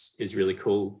is really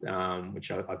cool,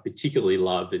 which I particularly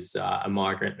love, is a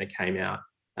migrant that came out,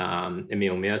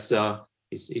 Emile Mercer.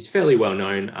 He's fairly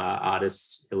well-known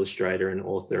artist, illustrator, and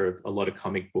author of a lot of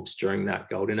comic books during that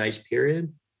golden age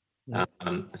period.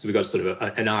 So we've got sort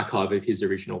of an archive of his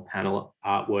original panel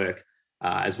artwork,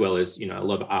 as well as, a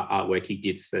lot of artwork he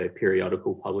did for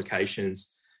periodical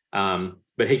publications.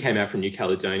 But he came out from New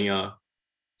Caledonia,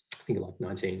 I think like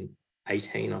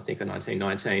 1918, or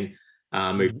 1919,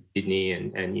 moved to Sydney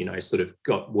and sort of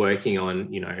got working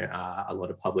on, a lot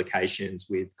of publications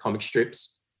with comic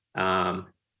strips.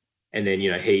 And then,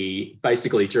 he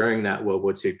basically, during that World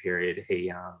War II period,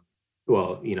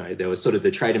 there was sort of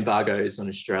the trade embargoes on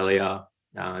Australia.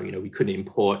 We couldn't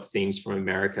import things from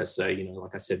America. So,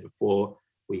 like I said before,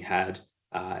 we had,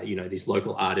 these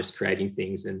local artists creating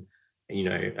things. And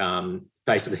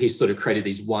basically he sort of created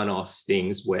these one-off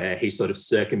things where he sort of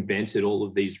circumvented all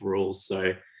of these rules.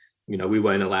 So, we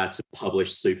weren't allowed to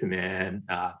publish Superman,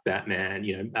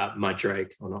 Batman,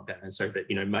 Mandrake, or not Batman, sorry, but,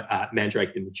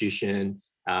 Mandrake the Magician,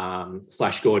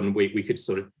 Flash Gordon, we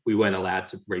weren't allowed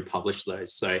to republish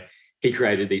those. So he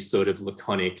created these sort of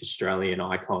laconic Australian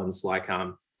icons, like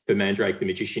for Mandrake the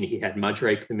Magician, he had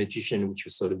Mudrake the Magician, which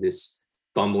was sort of this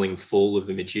bumbling fool of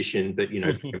a magician, but,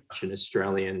 very much an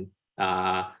Australian.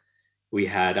 We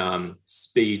had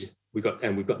Speed, we've got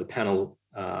the panel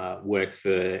work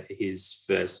for his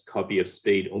first copy of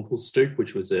Speed Umpelstook,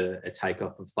 which was a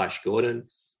takeoff of Flash Gordon.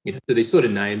 So these sort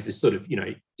of names, this sort of,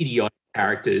 idiotic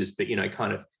characters, but,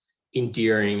 kind of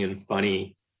endearing and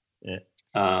funny. Yeah.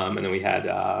 And then we had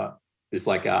this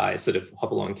like sort of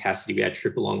Hopalong Cassidy. We had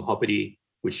Tripalong Hoppity,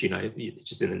 which,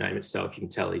 just in the name itself, you can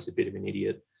tell he's a bit of an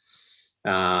idiot.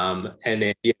 And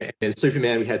then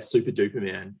Superman, we had Super Duper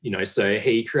Man, so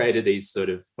he created these sort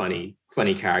of funny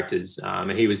characters.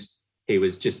 And he was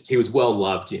well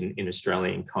loved in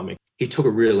Australian comics. He took a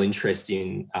real interest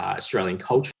in Australian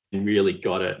culture and really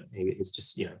got it. It's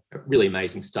just, really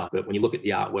amazing stuff. But when you look at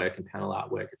the artwork and panel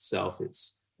artwork itself,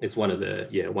 it's one of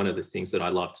the things that I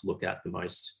love to look at the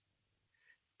most.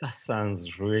 That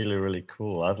sounds really, really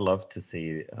cool. I'd love to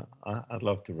see. I'd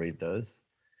love to read those.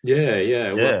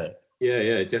 Yeah. Well,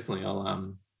 yeah, definitely.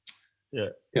 I'll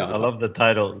I love the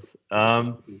titles.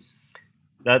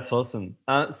 That's awesome.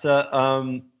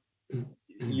 So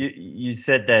you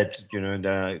said that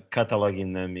the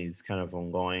cataloging them is kind of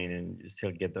ongoing, and you still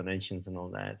get donations and all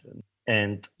that,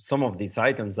 and some of these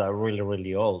items are really,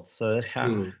 really old. So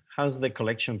how's the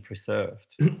collection preserved?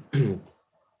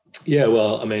 Yeah,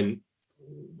 well, I mean,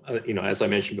 as I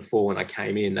mentioned before, when I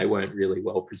came in, they weren't really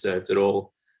well preserved at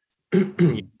all.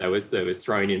 They was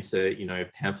thrown into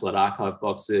pamphlet archive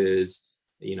boxes.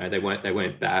 They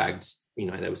weren't bagged.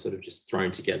 They were sort of just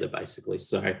thrown together basically.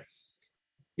 So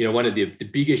one of the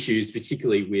big issues,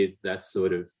 particularly with that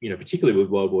sort of particularly with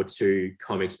World War II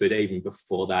comics, but even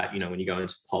before that, when you go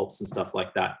into pulps and stuff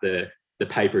like that, the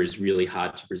paper is really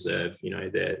hard to preserve.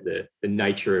 The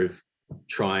nature of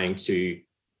trying to,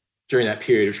 during that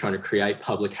period of trying to create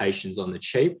publications on the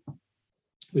cheap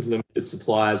with limited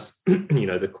supplies,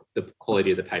 the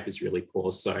quality of the paper is really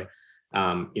poor. So,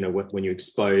 when you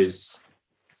expose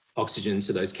oxygen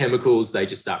to those chemicals, they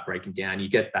just start breaking down. You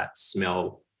get that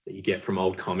smell that you get from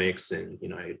old comics and,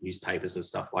 newspapers and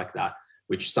stuff like that,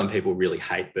 which some people really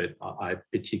hate, but I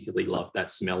particularly love that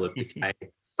smell of decay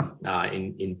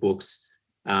in books.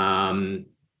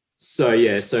 So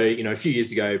a few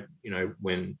years ago,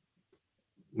 when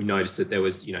we noticed that there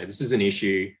was, this is an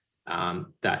issue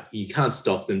that you can't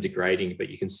stop them degrading, but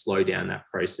you can slow down that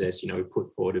process. We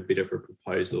put forward a bit of a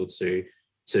proposal to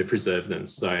preserve them.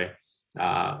 So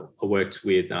I worked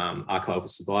with Archival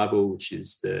Survival, which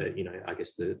is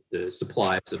the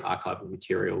suppliers of archival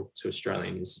material to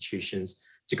Australian institutions,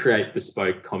 to create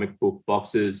bespoke comic book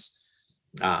boxes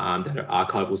that are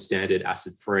archival standard,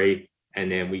 acid free, and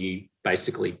then we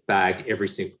basically bagged every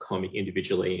single comic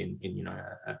individually in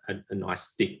a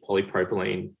nice thick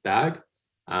polypropylene bag,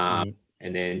 and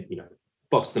then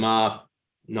boxed them up,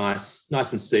 nice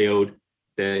and sealed.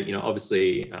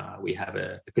 Obviously we have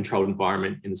a controlled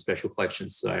environment in the special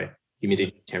collections, so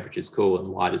humidity, temperature is cool, and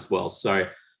light as well. So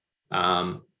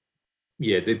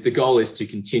the goal is to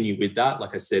continue with that.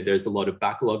 Like I said, there's a lot of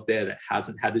backlog there that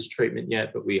hasn't had this treatment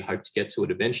yet, but we hope to get to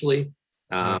it eventually.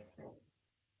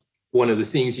 One of the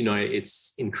things,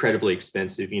 it's incredibly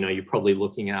expensive. You're probably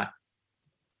looking at,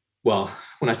 well,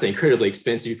 when I say incredibly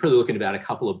expensive, you're probably looking at about a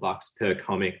couple of bucks per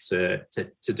comic to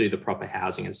do the proper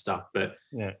housing and stuff. But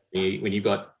when you've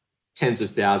got tens of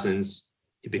thousands,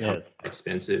 it becomes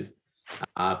expensive.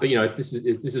 But this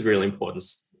is really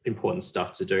important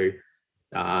stuff to do,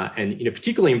 and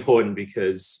particularly important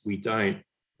because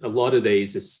a lot of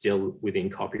these are still within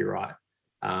copyright,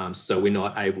 so we're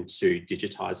not able to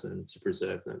digitize them to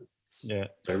preserve them.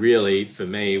 So really, for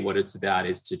me, what it's about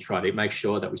is to try to make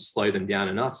sure that we slow them down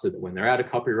enough so that when they're out of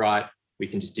copyright, we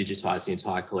can just digitize the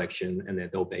entire collection, and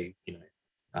then they'll be,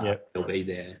 they'll be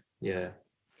there. Yeah,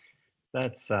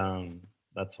 that's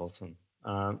awesome.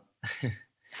 I'd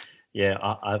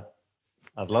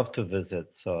love to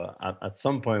visit. So at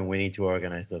some point, we need to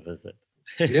organize a visit.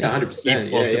 Yeah,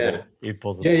 100%. If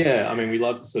possible. Yeah. I mean, we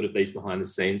love sort of these behind the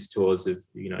scenes tours of,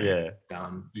 you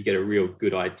get a real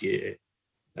good idea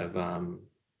of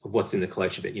what's in the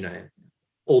collection, but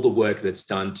all the work that's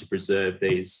done to preserve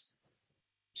these,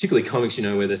 particularly comics,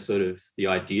 where they're sort of, the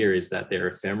idea is that they're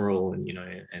ephemeral and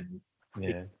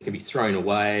it can be thrown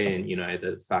away, and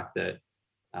the fact that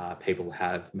people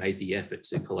have made the effort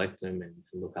to collect them and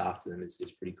look after them is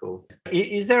pretty cool.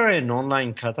 Is there an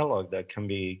online catalog that can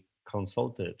be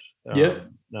consulted? I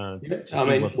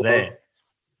mean, what's there?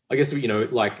 I guess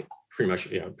like pretty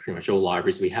much all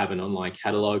libraries, we have an online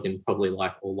catalog, and probably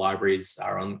like all libraries,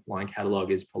 our online catalog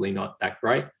is probably not that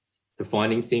great for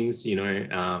finding things. We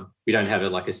don't have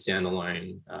like a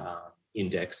standalone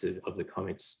index of the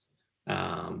comics,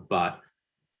 but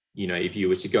if you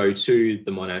were to go to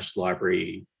the Monash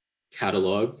Library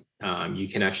catalog, you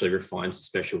can actually refine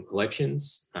special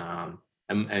collections,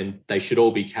 and they should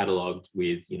all be cataloged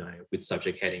with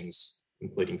subject headings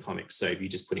including comics. So if you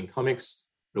just put in comics,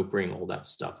 it'll bring all that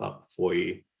stuff up for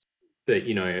you. But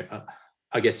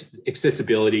I guess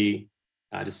accessibility,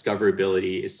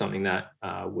 discoverability is something that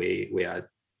we are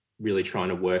really trying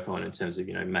to work on in terms of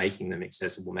making them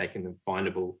accessible, making them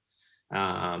findable.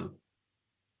 But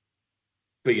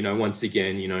once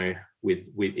again, with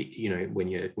when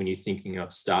you're thinking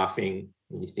of staffing,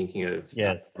 when you're thinking of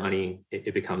money,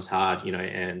 it becomes hard.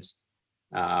 And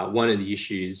one of the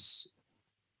issues,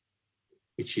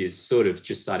 which is sort of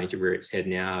just starting to rear its head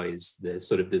now, is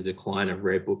the decline of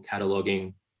rare book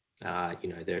cataloging.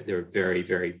 There are very,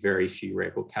 very, very few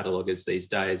rare book catalogers these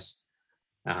days.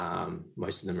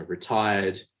 Most of them are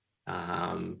retired.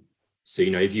 So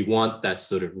if you want that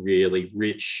sort of really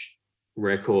rich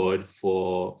record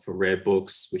for rare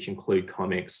books, which include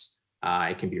comics,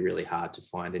 it can be really hard to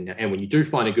find. And when you do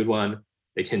find a good one,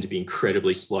 they tend to be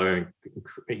incredibly slow.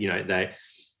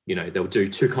 They'll do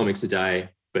 2 comics a day,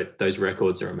 but those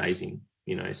records are amazing.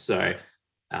 So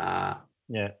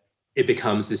it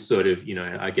becomes this sort of,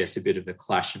 I guess, a bit of a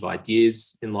clash of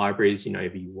ideas in libraries.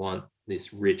 If you want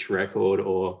this rich record,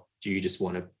 or do you just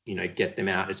want to, get them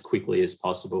out as quickly as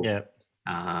possible?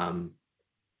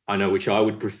 I know which I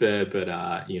would prefer, but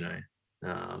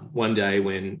one day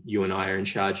when you and I are in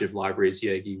charge of libraries,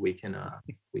 Yogi, we can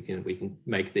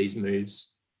make these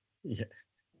moves. Yeah,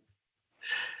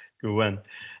 good one.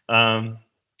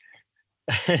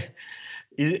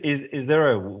 Is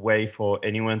there a way for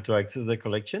anyone to access the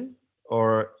collection,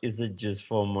 or is it just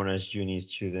for Monash Uni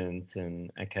students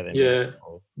and academics?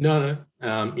 No.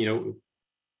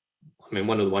 I mean,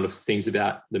 one of the wonderful things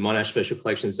about the Monash Special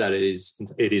Collection is that it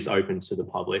is open to the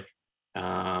public.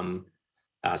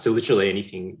 So literally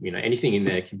anything in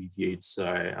there can be viewed.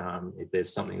 So if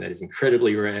there's something that is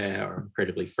incredibly rare or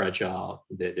incredibly fragile,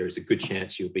 there is a good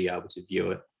chance you'll be able to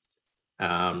view it.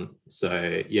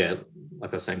 So yeah,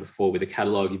 like I was saying before, with the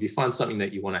catalogue, if you find something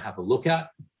that you want to have a look at,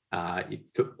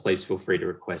 please feel free to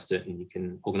request it, and you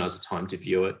can organise a time to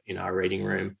view it in our reading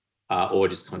room, or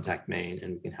just contact me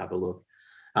and we can have a look.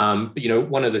 But you know,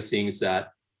 one of the things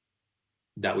that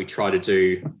we try to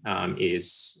do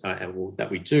that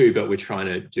we do, but we're trying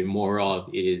to do more of,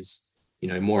 is, you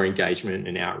know, more engagement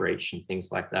and outreach and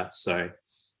things like that. So,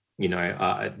 you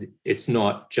know, it's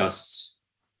not just,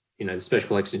 you know, the special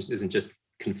collections isn't just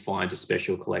confined to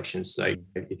special collections. So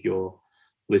if your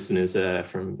listeners are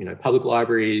from, you know, public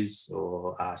libraries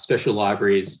or special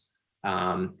libraries,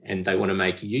 and they want to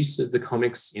make use of the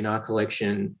comics in our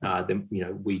collection, then, you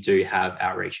know, we do have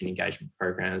outreach and engagement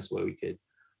programs where we could,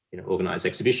 you know, organize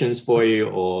exhibitions for you,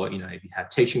 or, you know, if you have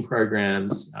teaching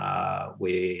programs,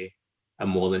 we are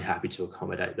more than happy to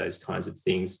accommodate those kinds of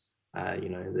things. You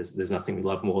know, there's nothing we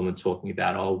love more than talking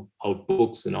about old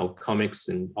books and old comics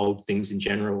and old things in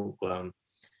general.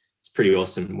 It's pretty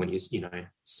awesome when you know,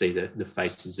 see the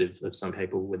faces of some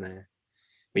people when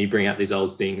you bring out these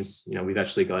old things. You know, we've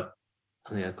actually got,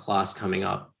 I think, a class coming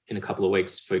up in a couple of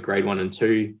weeks for grade 1 and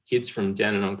 2 kids from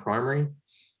Dandenong Primary.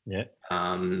 Yeah.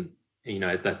 You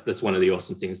know, that's one of the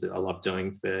awesome things that I love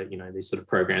doing for, you know, these sort of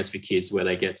programs for kids where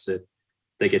they get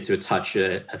to touch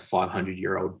a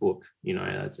 500-year-old book. You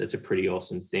know, it's a pretty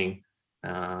awesome thing.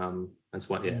 That's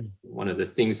one of the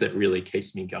things that really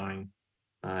keeps me going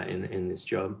in this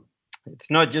job.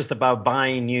 It's not just about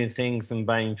buying new things and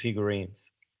buying figurines.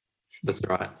 That's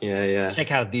right. Yeah. Check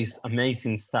out this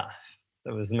amazing stuff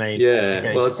that was made.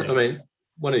 Yeah. Well, I mean,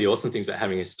 one of the awesome things about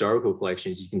having historical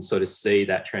collections, you can sort of see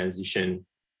that transition,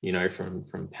 you know, from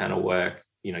panel work,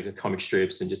 you know, to comic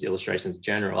strips and just illustrations in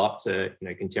general, up to, you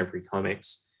know, contemporary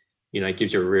comics. You know, it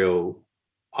gives you a real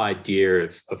idea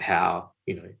of how,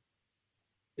 you know,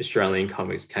 Australian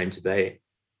comics came to be,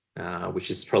 which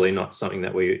is probably not something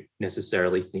that we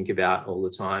necessarily think about all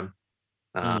the time.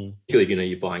 Particularly if, you know,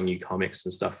 you're buying new comics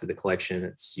and stuff for the collection,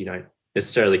 it's, you know,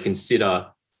 necessarily consider,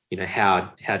 you know,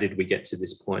 how did we get to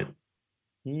this point?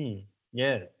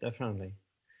 Yeah, definitely.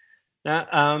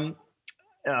 Now,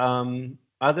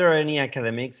 are there any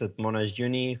academics at Monash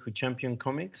Uni who champion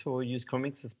comics or use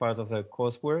comics as part of their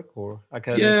coursework or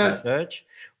academic research?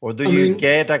 Or do you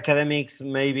get academics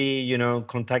maybe, you know,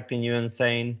 contacting you and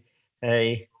saying,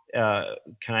 hey,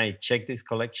 can I check this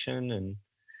collection?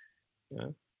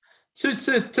 And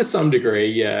to some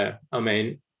degree, yeah. I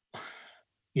mean,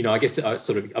 you know, I guess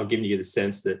I've given you the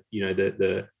sense that, you know,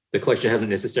 the collection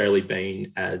hasn't necessarily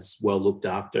been as well looked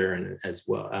after and as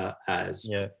well as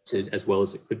well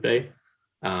as it could be.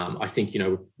 I think, you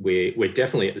know, we're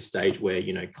definitely at the stage where,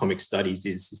 you know, comic studies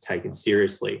is taken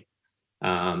seriously.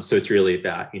 So it's really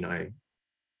about, you know,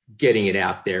 getting it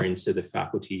out there into the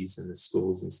faculties and the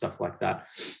schools and stuff like that.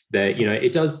 That, you know,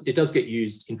 it does get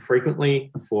used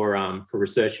infrequently for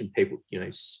research, and people, you know,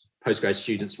 postgrad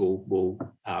students will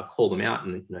call them out,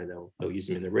 and, you know, they'll use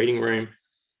them in the reading room.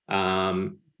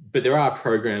 But there are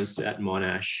programs at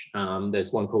Monash.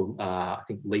 There's one called I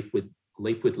think Leap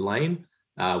with Lane,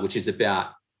 which is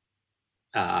about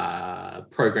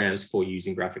programs for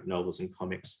using graphic novels and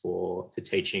comics for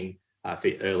teaching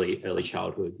for early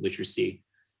childhood literacy.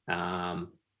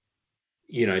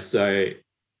 You know, so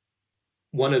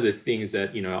one of the things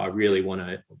that, you know, I really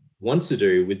want to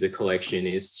do with the collection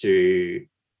is to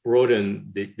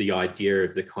broaden the idea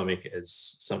of the comic as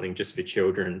something just for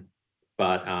children,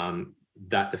 but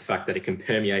that the fact that it can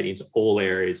permeate into all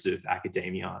areas of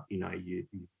academia. You know,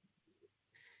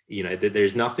 you know,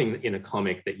 there's nothing in a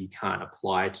comic that you can't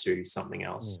apply to something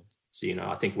else. So, you know,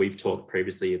 I think we've talked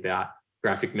previously about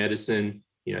graphic medicine,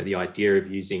 you know, the idea of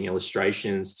using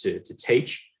illustrations to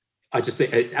teach. I just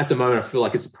think at the moment, I feel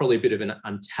like it's probably a bit of an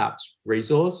untapped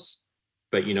resource.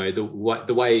 But, you know,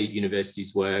 the way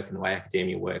universities work and the way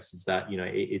academia works is that, you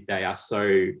know, they are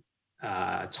so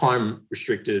time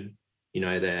restricted, you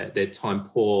know, they're time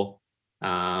poor.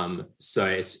 So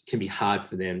it can be hard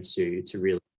for them to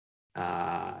really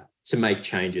to make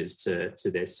changes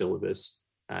to their syllabus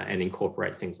and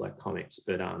incorporate things like comics.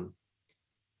 But,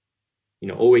 you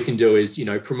know, all we can do is, you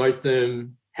know, promote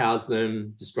them, house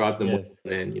them, describe them, well,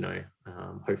 and then, you know,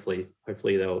 hopefully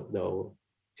it'll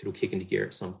kick into gear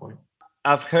at some point.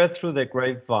 I've heard through the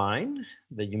grapevine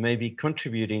that you may be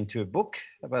contributing to a book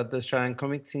about the Australian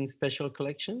comics in special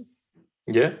collections.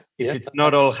 Yeah. If it's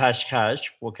not all hash,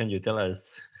 what can you tell us?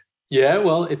 Yeah,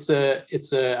 well, it's a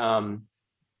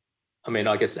I mean,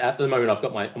 I guess at the moment I've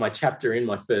got my chapter in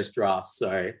my first draft,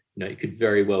 so, you know, it could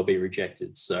very well be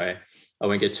rejected. So I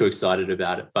won't get too excited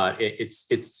about it, but it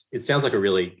sounds like a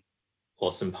really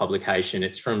awesome publication.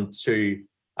 It's from two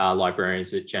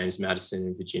librarians at James Madison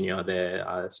in Virginia.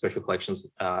 They're special collections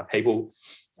people.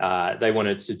 They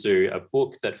wanted to do a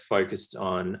book that focused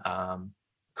on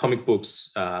comic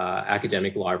books,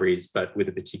 academic libraries, but with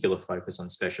a particular focus on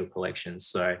special collections.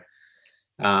 So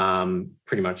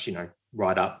pretty much,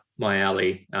 right up my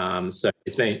alley. So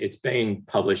it's been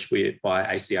published by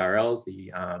ACRLs,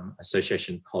 the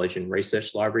Association of College and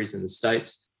Research Libraries in the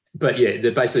States. But yeah,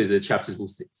 basically the chapters will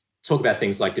talk about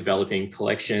things like developing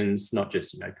collections, not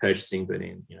just purchasing, but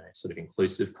in sort of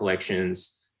inclusive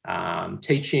collections,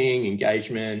 teaching,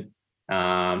 engagement,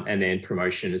 and then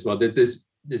promotion as well. There's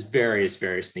various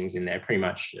things in there. Pretty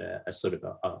much a sort of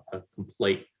a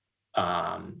complete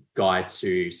guide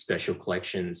to special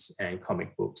collections and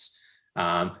comic books.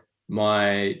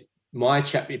 My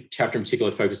chapter in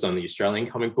particular focused on the Australian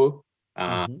comic book,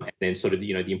 and then sort of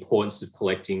the importance of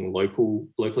collecting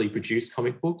locally produced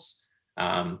comic books,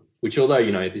 which although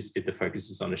the focus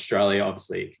is on Australia,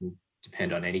 obviously it can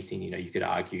depend on anything. You could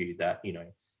argue that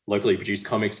locally produced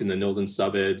comics in the northern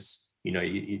suburbs,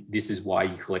 this is why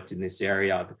you collect in this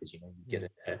area, because you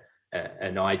get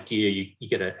an idea,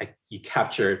 you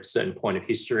capture a certain point of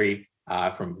history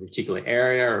from a particular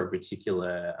area or a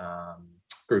particular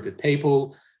group of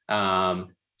people.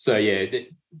 So yeah,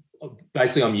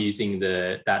 basically I'm using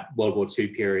that World War II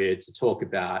period to talk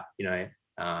about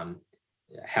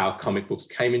how comic books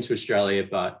came into Australia,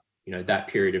 but that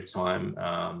period of time,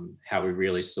 how we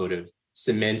really sort of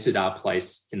cemented our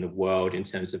place in the world in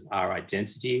terms of our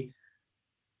identity.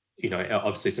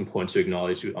 Obviously it's important to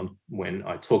acknowledge when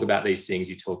I talk about these things,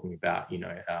 you're talking about,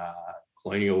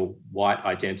 colonial white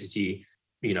identity,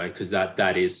 because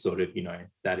that is sort of,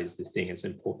 that is the thing. It's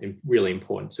really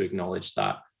important to acknowledge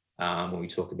that when we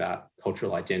talk about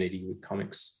cultural identity with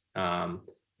comics.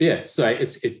 Yeah, so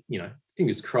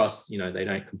fingers crossed, they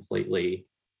don't completely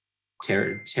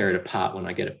tear it apart when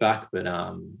I get it back, but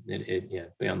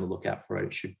be on the lookout for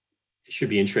it. It should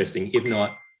be interesting. If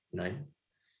not,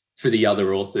 for the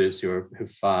other authors who are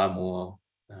far more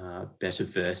better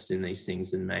versed in these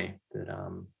things than me. But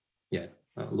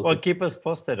well, keep us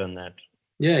posted on that.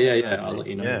 Yeah. I'll let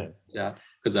you know. Yeah,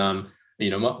 because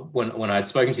when I had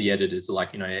spoken to the editors,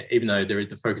 like even though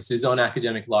the focus is on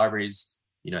academic libraries,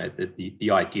 the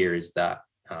idea is that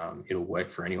it'll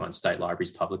work for anyone, state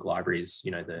libraries, public libraries.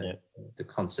 The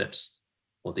concepts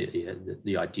or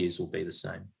the ideas will be the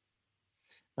same.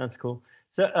 That's cool.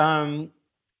 So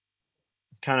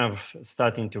kind of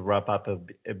starting to wrap up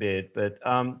a bit, but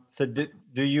so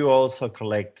do you also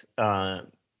collect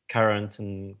current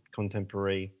and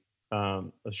contemporary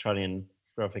Australian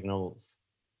graphic novels?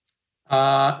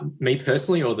 Me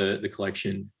personally, or the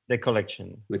collection? The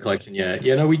collection. The collection, yeah.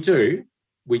 No, we do.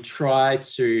 We try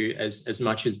to, as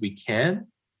much as we can.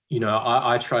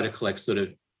 I try to collect sort of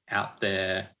out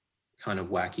there, kind of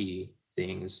wacky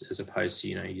things, as opposed to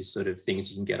your sort of things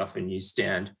you can get off a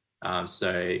newsstand. I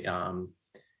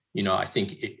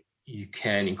think you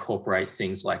can incorporate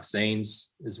things like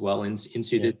zines as well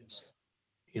into this.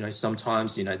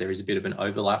 Sometimes there is a bit of an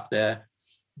overlap there.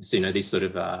 So these sort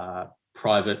of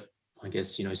private, I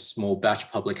guess small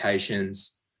batch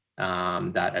publications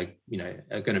that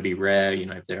are going to be rare.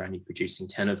 If they're only producing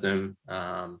 10 of them,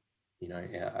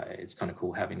 it's kind of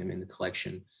cool having them in the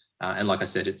collection. And like I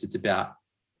said, it's about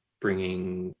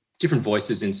bringing different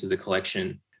voices into the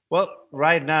collection. Well,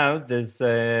 right now there's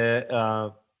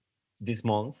this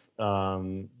month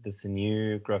there's a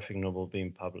new graphic novel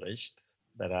being published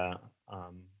that are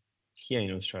here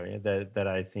in Australia that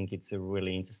I think it's a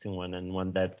really interesting one, and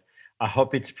one that I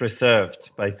hope it's preserved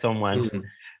by someone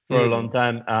for a long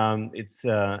time. It's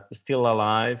Still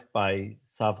Alive by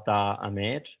Safdar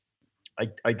Ahmed.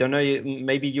 I don't know,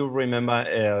 maybe you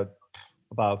remember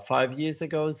about 5 years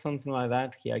ago, something like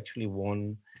that, he actually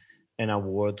won an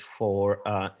award for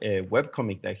a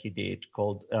webcomic that he did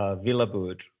called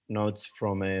Villabud, Notes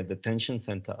from a Detention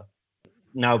Center.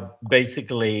 Now,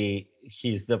 basically,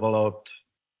 he's developed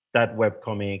that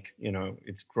webcomic,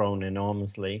 it's grown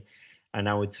enormously, and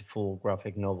now it's a full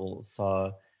graphic novel.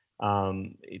 So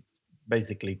it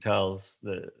basically tells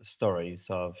the stories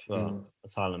of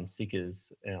asylum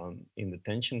seekers in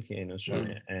detention here in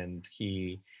Australia. And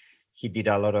he did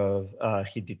a lot of,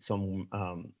 he did some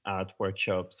art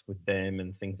workshops with them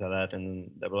and things like that,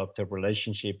 and developed a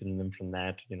relationship. And then from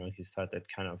that, he started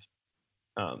kind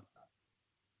of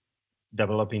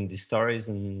developing these stories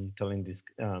and telling this,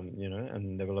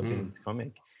 and developing this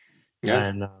comic. Yeah.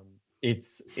 And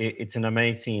it's an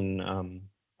amazing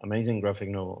graphic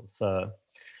novel. So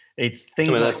it's things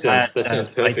like that sounds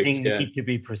perfect. I think need to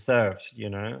be preserved.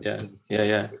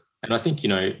 Yeah. And I think,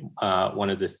 one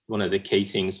of the key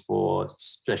things for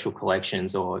special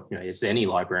collections, or, as any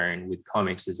librarian with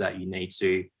comics, is that you need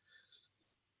to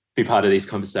be part of these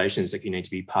conversations. Like, you need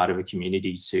to be part of a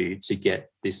community to get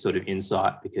this sort of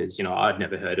insight, because, I'd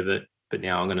never heard of it, but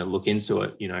now I'm going to look into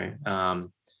it.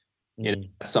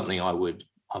 That's something I would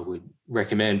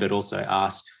recommend, but also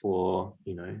ask for,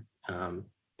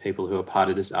 people who are part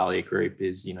of this ALIA group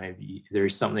is, if there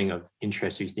is something of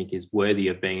interest you think is worthy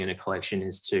of being in a collection,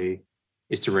 is to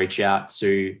reach out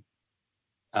to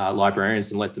librarians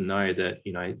and let them know that,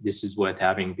 this is worth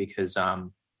having, because,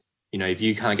 if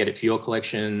you can't get it for your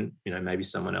collection, maybe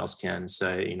someone else can.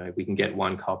 So, if we can get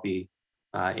one copy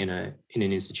in an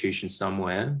institution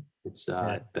somewhere, it's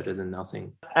better than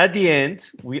nothing. At the end,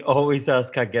 we always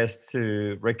ask our guests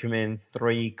to recommend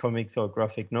 3 comics or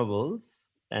graphic novels,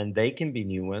 and they can be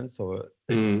new ones or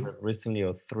recently,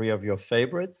 or 3 of your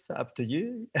favorites. Up to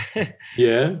you.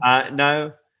 Yeah.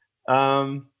 Now,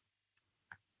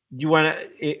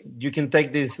 you can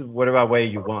take this whatever way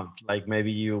you want. Like,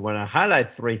 maybe you want to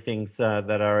highlight 3 things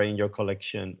that are in your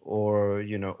collection, or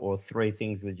or 3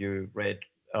 things that you read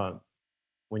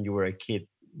when you were a kid.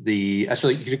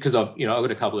 Actually, because I've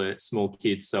got a couple of small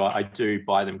kids, so I do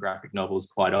buy them graphic novels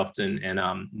quite often. And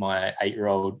my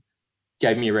 8-year-old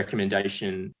gave me a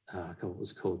recommendation. What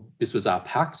was it called? This was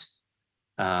Pact,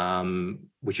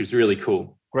 which was really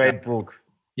cool. Great book.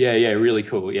 Yeah, really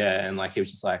cool. Yeah, and like, he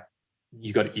was just like,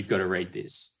 you've got to read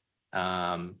this,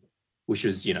 which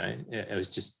was, it was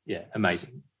just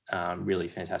amazing. Really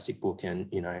fantastic book, and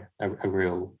a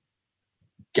real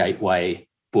gateway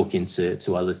book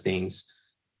into other things.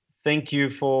 Thank you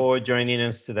for joining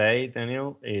us today,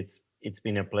 Daniel. It's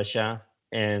been a pleasure,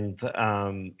 and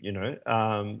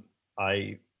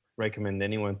I recommend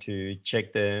anyone to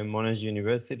check the Monash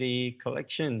University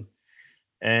collection,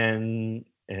 and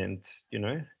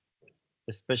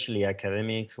especially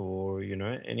academics, or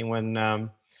anyone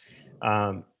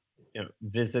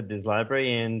visit this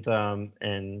library and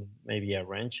maybe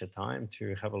arrange a time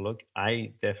to have a look.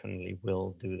 I definitely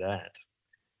will do that.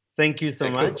 Thank you so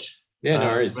much. Cool. Yeah, no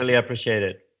worries. Really appreciate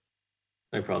it.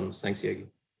 No problems. Thanks, Yogi.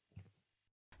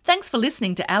 Thanks for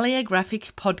listening to ALIA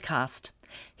Graphic Podcast.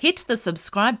 Hit the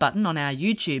subscribe button on our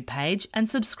YouTube page and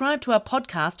subscribe to our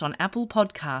podcast on Apple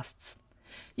Podcasts.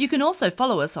 You can also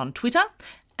follow us on Twitter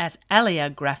at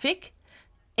ALIA Graphic,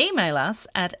 email us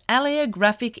at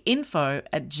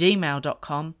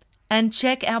aliagraphicinfo@gmail.com, and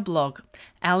check our blog,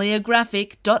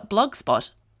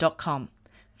 aliagraphic.blogspot.com,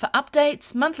 for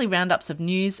updates, monthly roundups of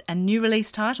news and new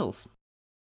release titles.